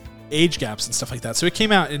of age gaps and stuff like that. So it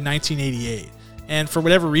came out in 1988. And for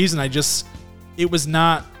whatever reason, it was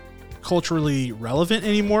not culturally relevant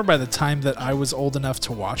anymore by the time that I was old enough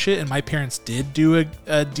to watch it. And my parents did do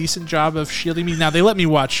a decent job of shielding me. Now, they let me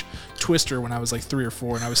watch Twister when I was like 3 or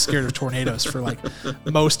 4, and I was scared of tornadoes for like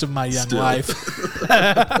most of my young life.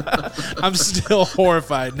 I'm still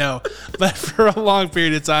horrified. No, but for a long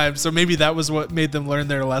period of time. So maybe that was what made them learn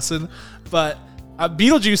their lesson. But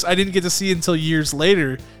Beetlejuice, I didn't get to see until years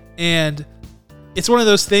later. And it's one of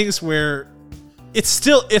those things where it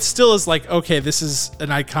still is like, okay, this is an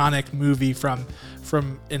iconic movie from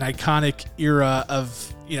an iconic era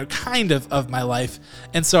of, kind of my life.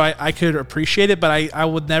 And so I could appreciate it, but I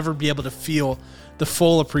would never be able to feel the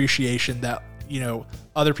full appreciation that,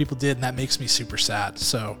 other people did. And that makes me super sad.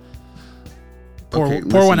 So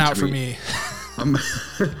pour one out for me. I'm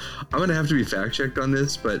going to have to be fact checked on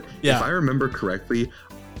this, but if I remember correctly,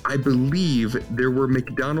 I believe there were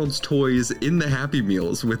McDonald's toys in the Happy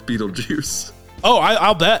Meals with Beetlejuice. Oh,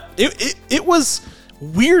 I'll bet. It was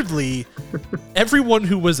weirdly, everyone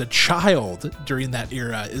who was a child during that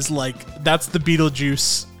era is like, that's the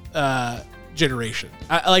Beetlejuice generation.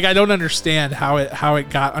 I don't understand how it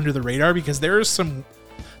got under the radar, because there is some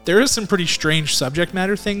pretty strange subject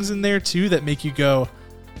matter things in there too that make you go,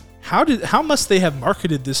 how must they have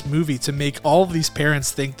marketed this movie to make all of these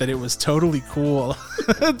parents think that it was totally cool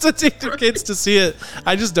to take their kids to see it?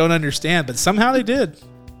 I just don't understand, but somehow they did.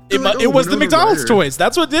 It was the McDonald's toys.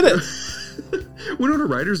 That's what did it. Winona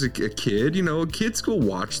Ryder's a kid, kids go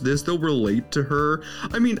watch this. They'll relate to her.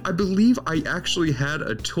 I mean, I believe I actually had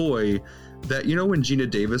a toy that, when Gina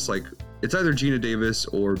Davis, it's either Gina Davis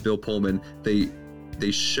or Bill Pullman,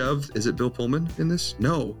 they shoved, is it Bill Pullman in this?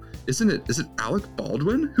 No. Isn't it? Is it Alec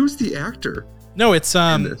Baldwin? Who's the actor? No, it's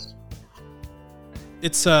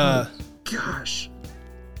It's oh, gosh.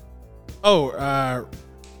 Oh,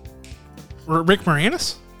 Rick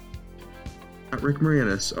Moranis? Not Rick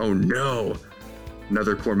Moranis. Oh no.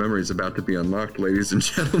 Another core memory is about to be unlocked, ladies and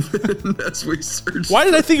gentlemen, as we search. Why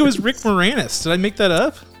did I think it was Rick Moranis? Did I make that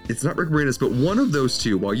up? It's not Rick Moranis, but one of those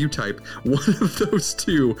two, while you type, one of those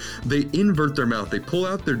two, they invert their mouth. They pull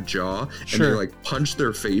out their jaw and they punch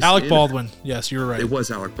their face. Alec Baldwin. Yes, you're right. It was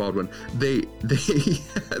Alec Baldwin. They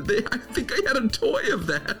I think I had a toy of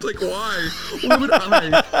that. Like, why? Why would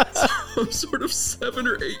I, some sort of 7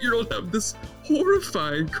 or 8-year-old, have this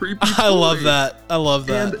horrifying, creepy toy? I love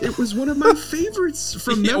that. And it was one of my favorites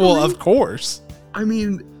from memory. Well, of course. I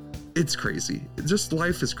mean, it's crazy. Just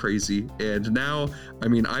life is crazy. And now, I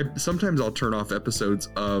mean, sometimes I'll turn off episodes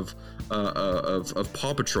of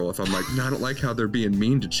Paw Patrol if I'm like, no, I don't like how they're being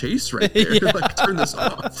mean to Chase right there. Like, turn this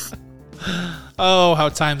off. Oh, how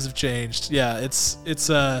times have changed. Yeah, it's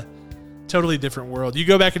a totally different world. You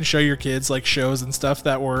go back and show your kids like shows and stuff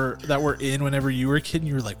that were in whenever you were a kid, and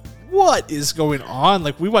you were like, what is going on?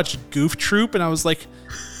 Like, we watched Goof Troop, and I was like,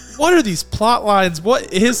 what are these plot lines?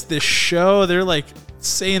 What is this show? They're like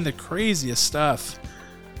saying the craziest stuff.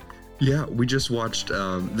 Yeah, we just watched,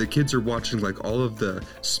 the kids are watching like all of the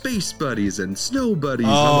Space Buddies and Snow Buddies.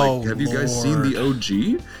 Oh, I'm like, have you guys seen the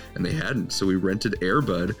OG? And they hadn't, so we rented Air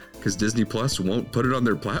Bud because Disney Plus won't put it on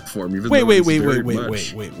their platform. Even wait.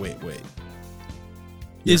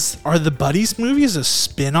 Yeah. Are the Buddies movies a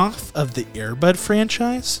spin-off of the Air Bud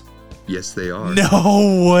franchise? Yes, they are.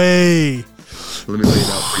 No way. Let me lay it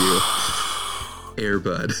out for you. Air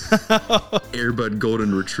Bud. Air Bud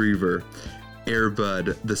Golden Retriever. Air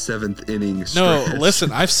Bud, the 7th inning stretch. No,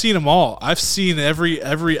 listen, I've seen them all. I've seen every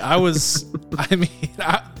I was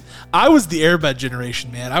the Air Bud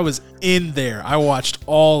generation, man. I was in there. I watched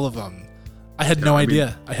all of them. I had no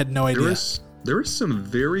idea. There was some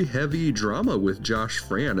very heavy drama with Josh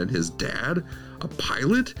Fran and his dad, a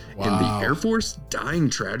pilot in the Air Force,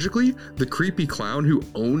 dying tragically. The creepy clown who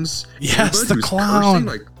owns Air Bud, the who's clown. cursing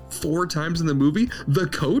like 4 times in the movie. The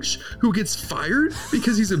coach who gets fired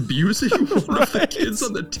because he's abusing one of the kids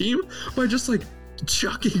on the team by just like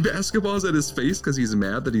chucking basketballs at his face because he's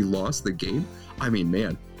mad that he lost the game. I mean,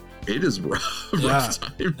 man, it is rough. Rough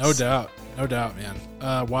times. No doubt,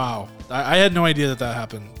 man. Wow. I had no idea that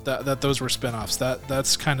happened. That those were spinoffs.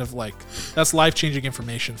 That's kind of like, that's life-changing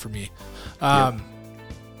information for me.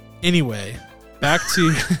 Anyway, back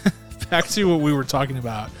to what we were talking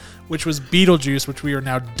about, which was Beetlejuice, which we are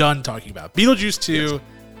now done talking about. Beetlejuice 2,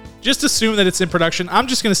 just assume that it's in production. I'm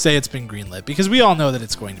just going to say it's been greenlit because we all know that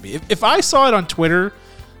it's going to be. If I saw it on Twitter,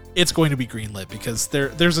 it's going to be greenlit because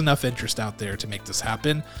there's enough interest out there to make this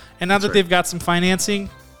happen. And now that they've got some financing,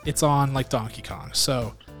 it's on like Donkey Kong.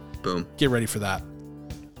 So boom, get ready for that.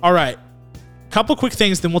 All right. Couple quick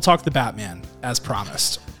things, then we'll talk the Batman as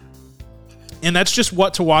promised. And that's just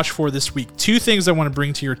what to watch for this week. 2 things I want to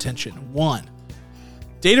bring to your attention. 1,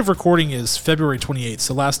 date of recording is February 28th,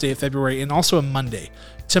 so last day of February, and also a Monday.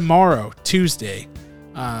 Tomorrow, Tuesday,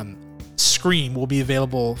 Scream will be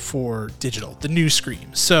available for digital, the new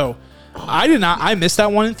Scream. So I missed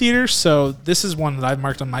that one in theaters, so this is one that I've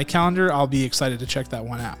marked on my calendar. I'll be excited to check that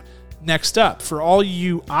one out. Next up, for all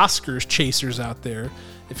you Oscars chasers out there,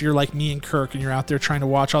 if you're like me and Kirk and you're out there trying to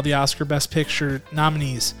watch all the Oscar Best Picture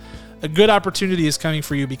nominees, a good opportunity is coming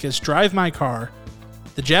for you because Drive My Car,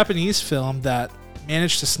 the Japanese film that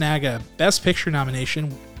managed to snag a Best Picture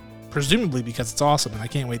nomination, presumably because it's awesome and I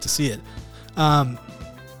can't wait to see it,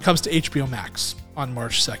 comes to HBO Max on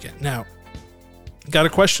March 2nd. Now, got a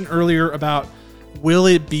question earlier about will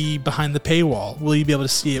it be behind the paywall? Will you be able to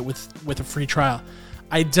see it with a free trial?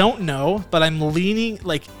 I don't know, but I'm leaning,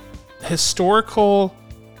 like, historical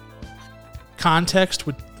context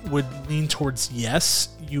would lean towards yes,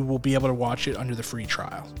 you will be able to watch it under the free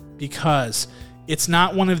trial because it's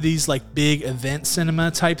not one of these like big event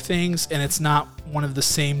cinema type things, and it's not one of the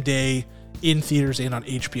same day in theaters and on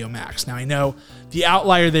HBO Max. Now, I know the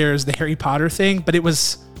outlier there is the Harry Potter thing, but it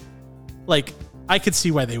was like, I could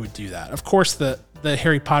see why they would do that. Of course, the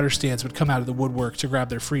Harry Potter stands would come out of the woodwork to grab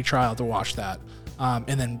their free trial to watch that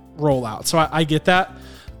and then roll out. So I get that,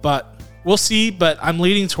 but we'll see. But I'm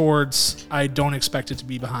leaning towards I don't expect it to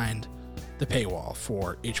be behind the paywall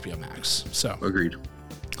for HBO Max. So agreed.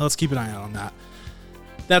 Let's keep an eye out on that.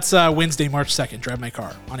 That's Wednesday, March 2nd, Drive My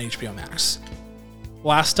Car on HBO Max.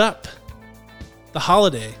 Last up, the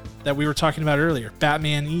holiday that we were talking about earlier,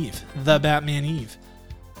 Batman Eve, the Batman Eve.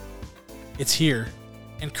 It's here.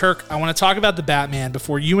 And Kirk, I want to talk about the Batman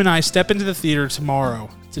before you and I step into the theater tomorrow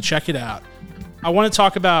to check it out. I want to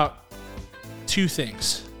talk about two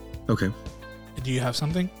things. Okay. Do you have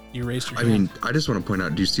something? You raised your hand. I mean, I just want to point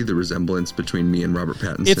out, do you see the resemblance between me and Robert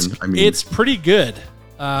Pattinson? It's pretty good.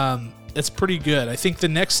 It's pretty good. I think the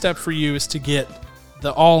next step for you is to get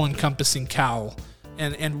the all-encompassing cowl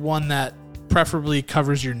and one that preferably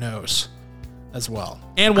covers your nose as well.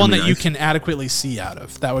 And one that you can adequately see out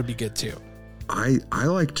of. That would be good too. I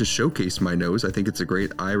like to showcase my nose. I think it's a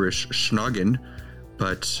great Irish schnoggin,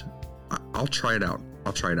 but I'll try it out.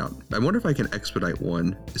 I wonder if I can expedite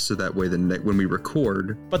one so that way when we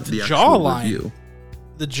record, but the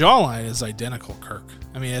jawline is identical, Kirk.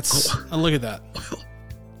 I mean, it's look at that. Well,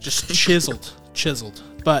 just chiseled.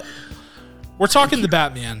 But we're talking the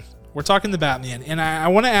Batman. And I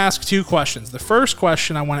want to ask two questions. The first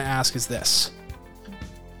question I want to ask is this.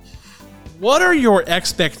 What are your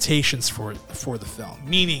expectations for the film?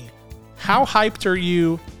 Meaning, how hyped are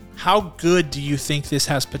you? How good do you think this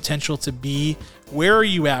has potential to be? Where are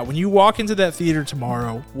you at? When you walk into that theater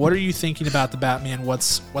tomorrow, what are you thinking about the Batman?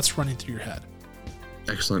 What's running through your head?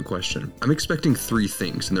 Excellent question. I'm expecting three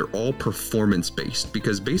things, and they're all performance-based,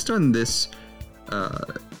 because based on this,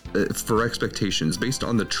 for expectations, based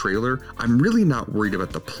on the trailer, I'm really not worried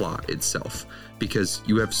about the plot itself, because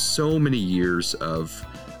you have so many years of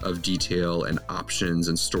detail and options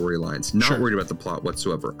and storylines. Not worried about the plot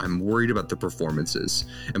whatsoever. I'm worried about the performances.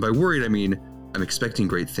 And by worried, I mean, I'm expecting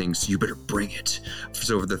great things, so you better bring it.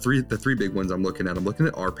 So the three big ones I'm looking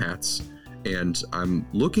at R-Pats, and I'm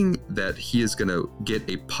looking that he is going to get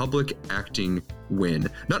a public acting win.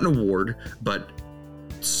 Not an award, but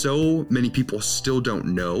so many people still don't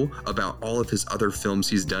know about all of his other films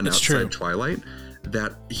he's done outside Twilight,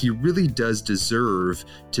 that he really does deserve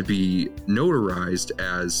to be notarized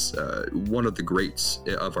as one of the greats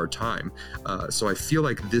of our time. So I feel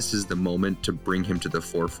like this is the moment to bring him to the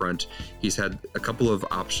forefront. He's had a couple of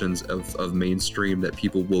options of mainstream that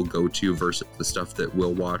people will go to versus the stuff that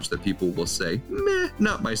we'll watch that people will say, meh,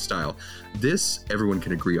 not my style. This, everyone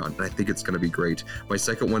can agree on, and I think it's going to be great. My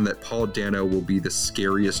second one, that Paul Dano will be the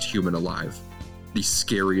scariest human alive. The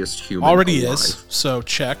scariest human already alive. Is, so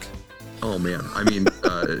check. Oh man, I mean,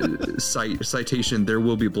 citation, There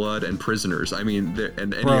Will Be Blood and Prisoners. I mean,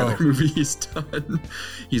 and any other movie he's done,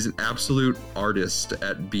 he's an absolute artist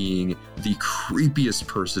at being the creepiest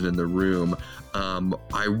person in the room.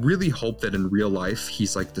 I really hope that in real life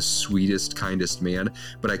he's like the sweetest, kindest man,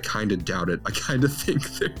 but I kind of doubt it. I kind of think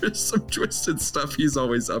there's some twisted stuff he's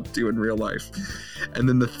always up to in real life. And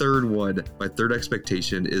then the third one, my third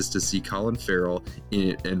expectation is to see Colin Farrell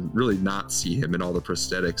and really not see him in all the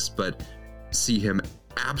prosthetics, but see him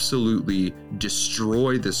absolutely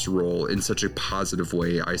destroy this role in such a positive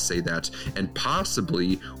way, I say that, and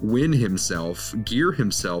possibly gear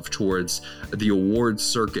himself towards the awards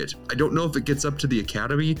circuit. I don't know if it gets up to the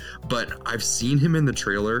Academy, but I've seen him in the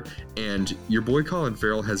trailer, and your boy Colin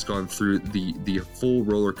Farrell has gone through the full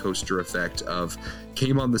roller coaster effect of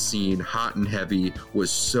came on the scene hot and heavy, was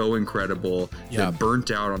so incredible, then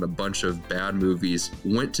burnt out on a bunch of bad movies,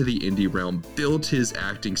 went to the indie realm, built his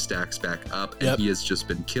acting stacks back up, and he has just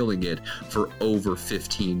been killing it for over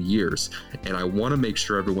 15 years. And I want to make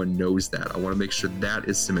sure everyone knows that. I want to make sure that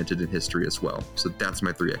is cemented in history as well. So that's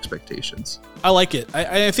my 3 expectations. I like it.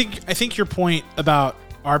 I think your point about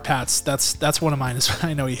R-Pats, that's one of mine.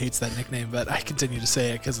 I know he hates that nickname, but I continue to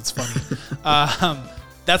say it because it's funny.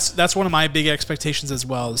 That's one of my big expectations as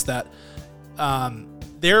well, is that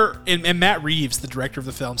and Matt Reeves, the director of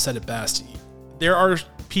the film, said it best. There are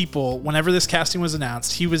people, whenever this casting was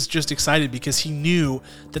announced, he was just excited because he knew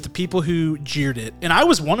that the people who jeered it, and I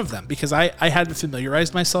was one of them because I hadn't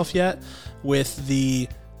familiarized myself yet with the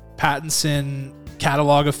Pattinson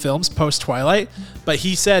catalog of films post-Twilight, but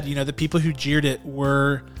he said, the people who jeered it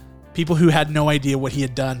were people who had no idea what he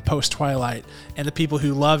had done post-Twilight, and the people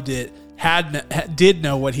who loved it did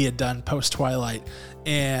know what he had done post-Twilight.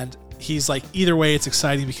 And he's like, either way, it's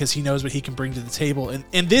exciting because he knows what he can bring to the table.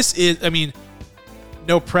 And this is,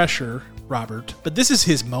 no pressure, Robert, but this is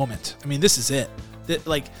his moment. This is it.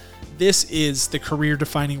 This is the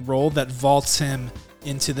career-defining role that vaults him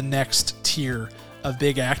into the next tier of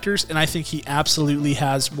big actors, and I think he absolutely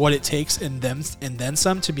has what it takes and then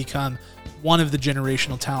some to become one of the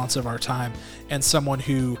generational talents of our time, and someone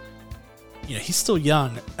who, he's still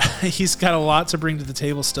young. He's got a lot to bring to the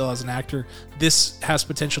table still as an actor. This has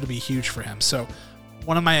potential to be huge for him. So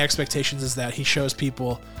one of my expectations is that he shows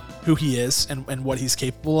people who he is and what he's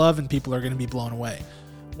capable of, and people are going to be blown away.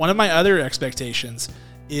 One of my other expectations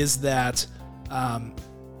is that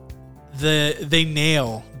they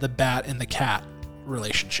nail the bat and the cat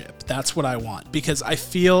relationship. That's what I want, because I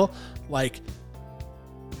feel like,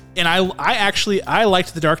 and I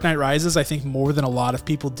liked The Dark Knight Rises, I think, more than a lot of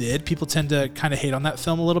people did. People tend to kind of hate on that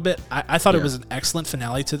film a little bit. I thought it was an excellent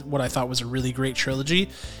finale to what I thought was a really great trilogy.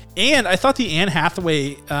 And I thought the Anne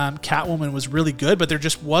Hathaway Catwoman was really good, but there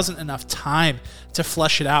just wasn't enough time to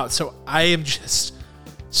flesh it out. So I am just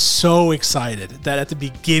so excited that at the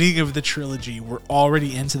beginning of the trilogy, we're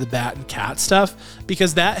already into the bat and cat stuff,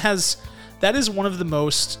 because that is one of the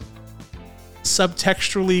most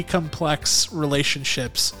subtextually complex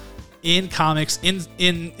relationships in comics, in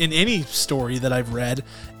any story that I've read.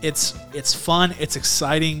 It's fun, it's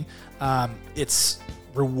exciting, it's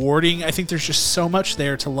rewarding. I think there's just so much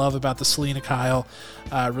there to love about the Selina Kyle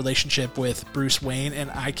relationship with Bruce Wayne,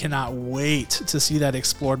 and I cannot wait to see that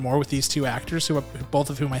explored more with these two actors, both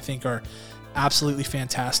of whom I think are absolutely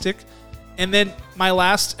fantastic. And then my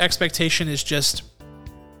last expectation is just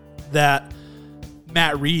that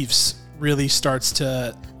Matt Reeves really starts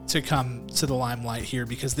to come to the limelight here,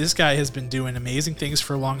 because this guy has been doing amazing things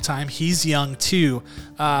for a long time. He's young too.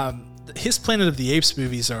 His Planet of the Apes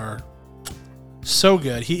movies are so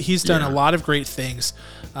good. He's done a lot of great things.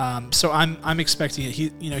 So I'm expecting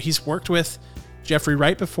it. He's worked with Jeffrey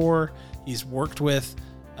Wright before. He's worked with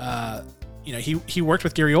he worked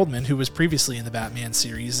with Gary Oldman, who was previously in the Batman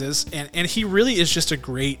series, and he really is just a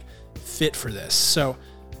great fit for this. So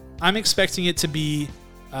I'm expecting it to be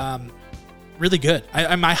really good.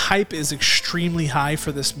 My hype is extremely high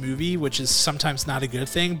for this movie, which is sometimes not a good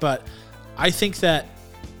thing, but I think that,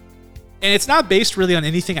 and it's not based really on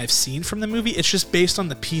anything I've seen from the movie, it's just based on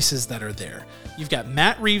the pieces that are there. You've got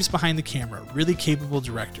Matt Reeves behind the camera, really capable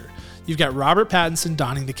director. You've got Robert Pattinson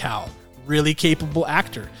donning the cowl, really capable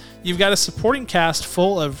actor. You've got a supporting cast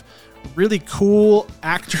full of really cool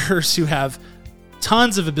actors who have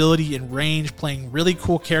tons of ability and range, playing really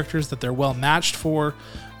cool characters that they're well matched for.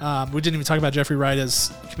 We didn't even talk about Jeffrey Wright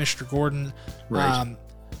as Commissioner Gordon. Right.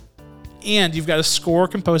 And you've got a score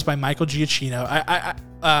composed by Michael Giacchino.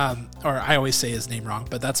 I always say his name wrong,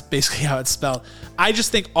 but that's basically how it's spelled. I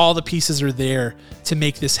just think all the pieces are there to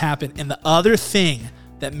make this happen. And the other thing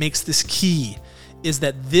that makes this key is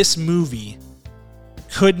that this movie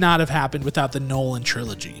could not have happened without the Nolan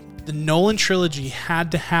trilogy. The Nolan trilogy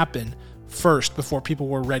had to happen first before people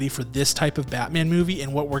were ready for this type of Batman movie,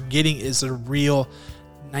 and what we're getting is a real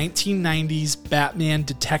 1990s Batman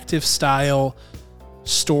detective style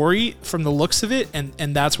story from the looks of it,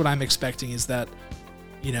 and that's what I'm expecting, is that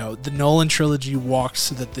the Nolan trilogy walked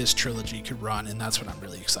so that this trilogy could run, and that's what I'm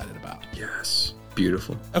really excited about. Yes,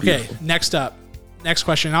 beautiful. Okay, beautiful. Next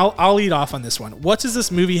question. I'll lead off on this one. What does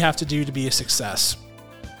this movie have to do to be a success?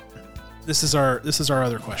 This is our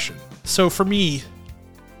other question. So for me,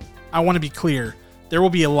 I want to be clear. there will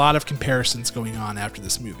be a lot of comparisons going on after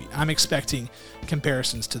this movie. I'm expecting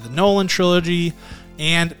comparisons to the Nolan trilogy,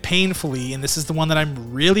 and painfully, and this is the one that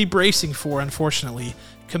I'm really bracing for, unfortunately,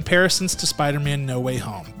 comparisons to Spider-Man No Way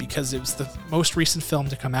Home, because it was the most recent film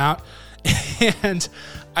to come out. And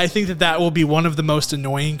I think that will be one of the most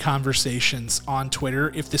annoying conversations on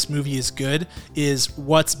Twitter if this movie is good, is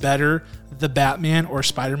what's better, The Batman or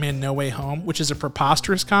Spider-Man No Way Home, which is a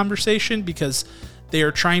preposterous conversation because they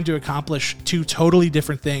are trying to accomplish two totally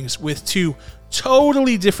different things with two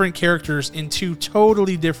totally different characters in two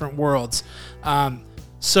totally different worlds.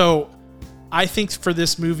 So I think for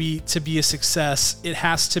this movie to be a success, it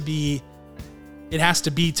has to be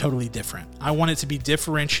totally different. I want it to be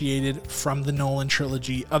differentiated from the Nolan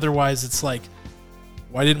trilogy. Otherwise, it's like,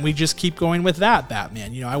 why didn't we just keep going with that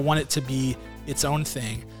Batman? I want it to be its own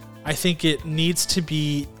thing. I think it needs to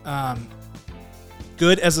be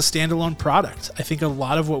good as a standalone product. I think a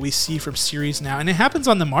lot of what we see from series now, and it happens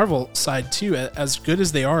on the Marvel side too, as good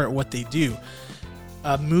as they are at what they do,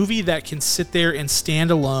 a movie that can sit there and stand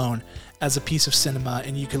alone as a piece of cinema,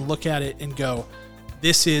 and you can look at it and go,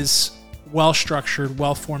 this is well structured,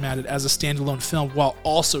 well formatted as a standalone film, while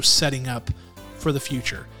also setting up for the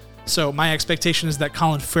future. So my expectation is that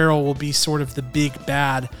Colin Farrell will be sort of the big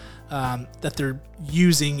bad that they're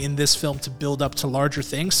using in this film to build up to larger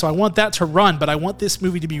things. So I want that to run, but I want this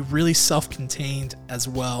movie to be really self-contained as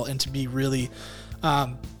well, and to be really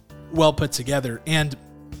well put together. And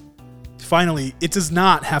finally, it does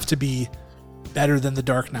not have to be better than The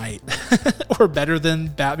Dark Knight or better than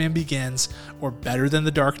Batman Begins or better than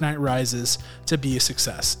The Dark Knight Rises to be a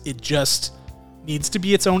success. It just needs to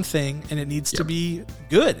be its own thing, and it needs to be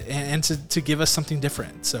good and to give us something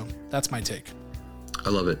different. So that's my take. I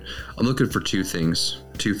love it. I'm looking for two things.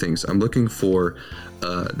 I'm looking for,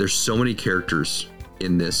 there's so many characters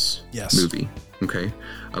in this movie. Okay.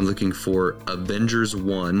 I'm looking for Avengers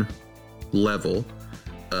 1 level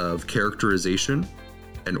of characterization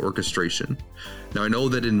and orchestration. Now, I know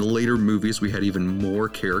that in the later movies we had even more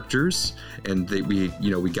characters, and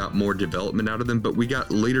we got more development out of them, but we got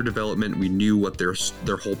later development. We knew what their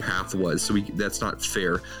whole path was, so that's not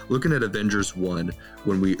fair. Looking at Avengers 1,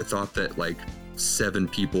 when we thought that like 7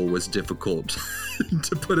 people was difficult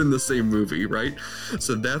to put in the same movie, right?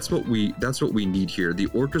 So that's what we need here. The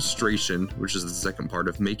orchestration, which is the second part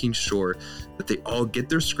of making sure that they all get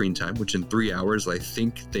their screen time, which in 3 hours I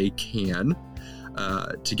think they can.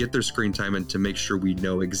 To get their screen time and to make sure we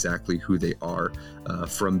know exactly who they are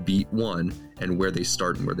from beat 1 and where they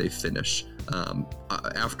start and where they finish.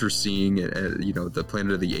 After seeing the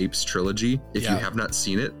Planet of the Apes trilogy, if you have not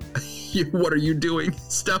seen it, what are you doing?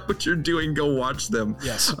 Stop what you're doing. Go watch them.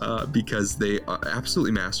 Yes. Because they are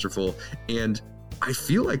absolutely masterful, and I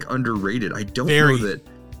feel like underrated. I don't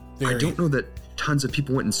know that tons of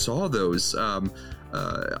people went and saw those.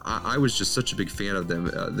 I was just such a big fan of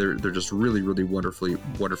them. They're just really, really wonderfully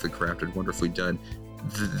crafted, wonderfully done.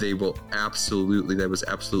 That was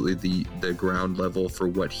absolutely the ground level for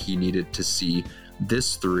what he needed to see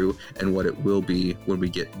this through, and what it will be when we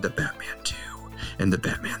get the Batman 2 and the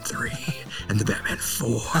Batman 3 and the Batman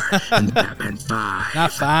 4 and the Batman 5.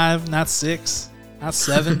 Not 5, not 6, not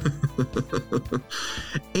 7.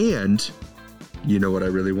 And you know what I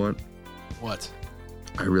really want? What?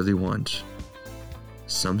 I really want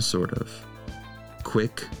some sort of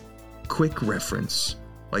quick reference,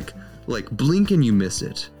 like blink and you miss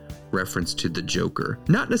it reference to the Joker.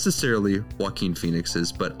 Not necessarily Joaquin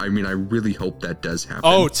Phoenix's, but I mean, I really hope that does happen.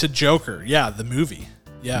 Oh, to Joker. Yeah, the movie.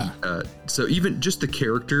 Yeah. So even just the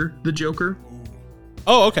character, the Joker.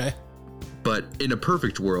 Oh, okay. But in a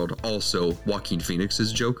perfect world, also Joaquin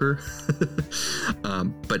Phoenix's Joker.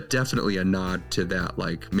 But definitely a nod to that.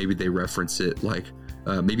 Like maybe they reference it, like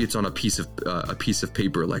maybe it's on a piece of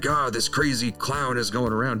paper, like, this crazy clown is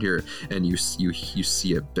going around here, and you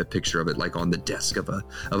see a picture of it, like on the desk of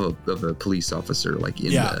a police officer, like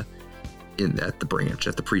at the branch,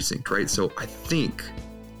 at the precinct, right? So I think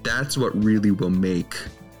that's what really will make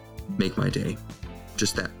my day.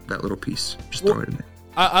 Just that little piece. Just throw it in there.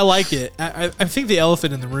 I like it. I think the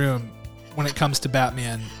elephant in the room when it comes to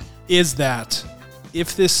Batman is that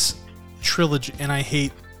if this trilogy, and I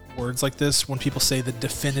hate words like this when people say the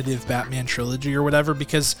definitive Batman trilogy or whatever,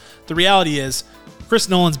 because the reality is Chris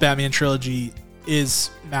Nolan's Batman trilogy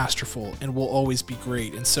is masterful and will always be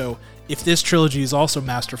great. And so if this trilogy is also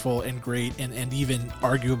masterful and great and even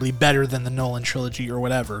arguably better than the Nolan trilogy or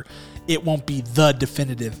whatever, it won't be the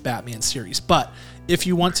definitive Batman series. But if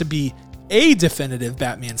you want to be a definitive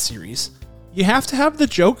Batman series, you have to have the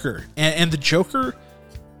Joker. And the Joker,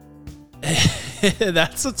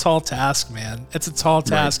 That's a tall task, man. It's a tall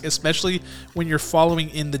task, especially when you're following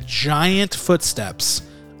in the giant footsteps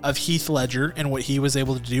of Heath Ledger and what he was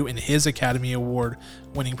able to do in his Academy Award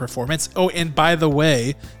winning performance. Oh, and by the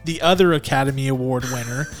way, the other Academy Award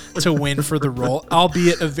winner to win for the role,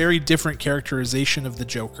 albeit a very different characterization of the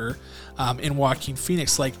Joker, in Joaquin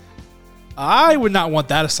Phoenix. Like, I would not want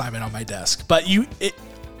that assignment on my desk, but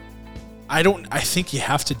I think you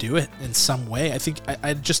have to do it in some way.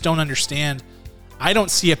 I just don't understand. I don't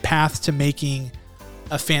see a path to making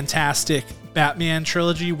a fantastic Batman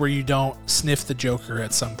trilogy where you don't sniff the Joker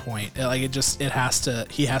at some point. Like, he has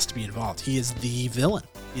to be involved. He is the villain.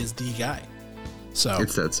 He is the guy. So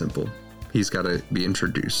it's that simple. He's got to be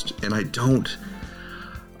introduced. And I don't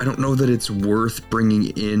know that it's worth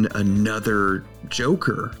bringing in another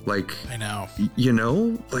Joker. Like, I know,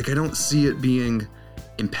 like, I don't see it being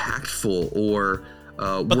impactful or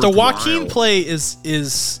but the Joaquin play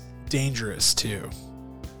is dangerous too.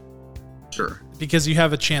 Sure. Because you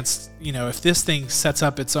have a chance, if this thing sets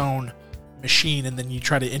up its own machine and then you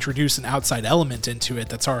try to introduce an outside element into it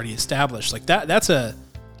that's already established, like that's a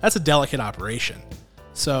delicate operation.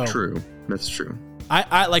 So true. That's true.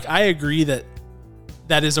 I agree that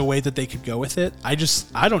is a way that they could go with it. I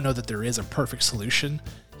don't know that there is a perfect solution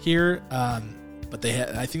here. But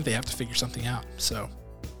I think they have to figure something out. So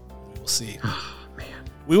we'll see. Oh, man.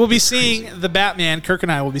 We will be seeing the Batman. Kirk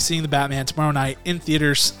and I will be seeing the Batman tomorrow night in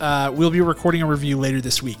theaters. We'll be recording a review later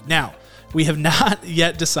this week. Now, we have not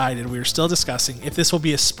yet decided. We are still discussing if this will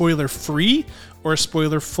be a spoiler-free or a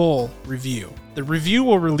spoiler-full review. The review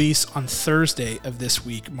will release on Thursday of this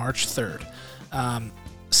week, March 3rd.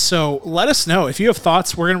 So let us know. If you have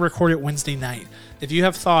thoughts, we're going to record it Wednesday night. If you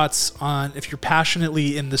have thoughts on if you're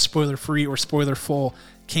passionately in the spoiler-free or spoiler-full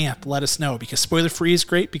camp, let us know. Because spoiler-free is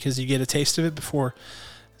great because you get a taste of it before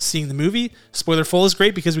seeing the movie. Spoiler-full is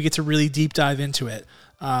great because we get to really deep dive into it.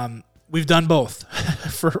 We've done both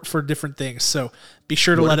for different things. So be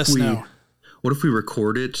sure to let us know. What if we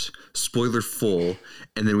record it spoiler full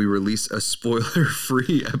and then we release a spoiler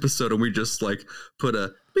free episode and we just like put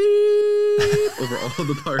a beep over all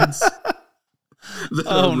the parts?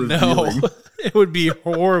 Oh no, it would be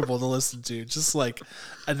horrible to listen to. Just like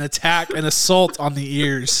an attack, an assault on the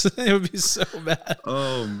ears. It would be so bad.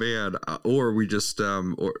 Oh man. Or we just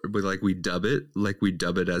we dub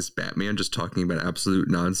it as Batman, just talking about absolute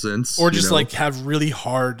nonsense. Or just like have really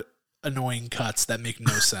hard, annoying cuts that make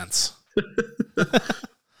no sense. When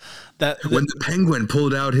the Penguin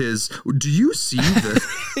pulled out his, do you see the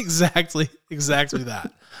exactly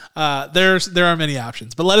that. There are many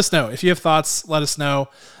options, but let us know if you have thoughts. Let us know.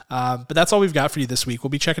 But that's all we've got for you this week. We'll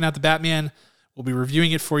be checking out the Batman. We'll be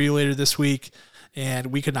reviewing it for you later this week, and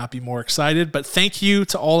we could not be more excited. But thank you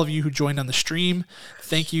to all of you who joined on the stream.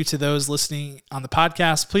 Thank you to those listening on the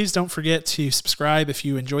podcast. Please don't forget to subscribe if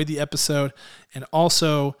you enjoyed the episode, and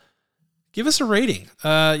also give us a rating.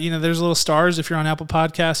 There's little stars. If you're on Apple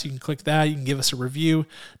Podcasts, you can click that. You can give us a review.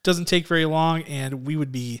 It doesn't take very long, and we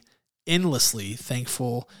would be endlessly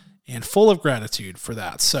thankful and full of gratitude for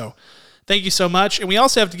that. So thank you so much. And we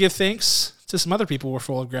also have to give thanks to some other people we're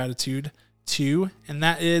full of gratitude to, and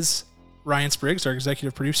that is Ryan Spriggs, our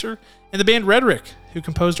executive producer, and the band Rhetoric, who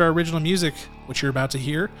composed our original music, which you're about to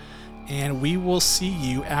hear. And we will see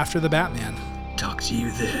you after the Batman. Talk to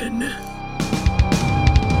you then.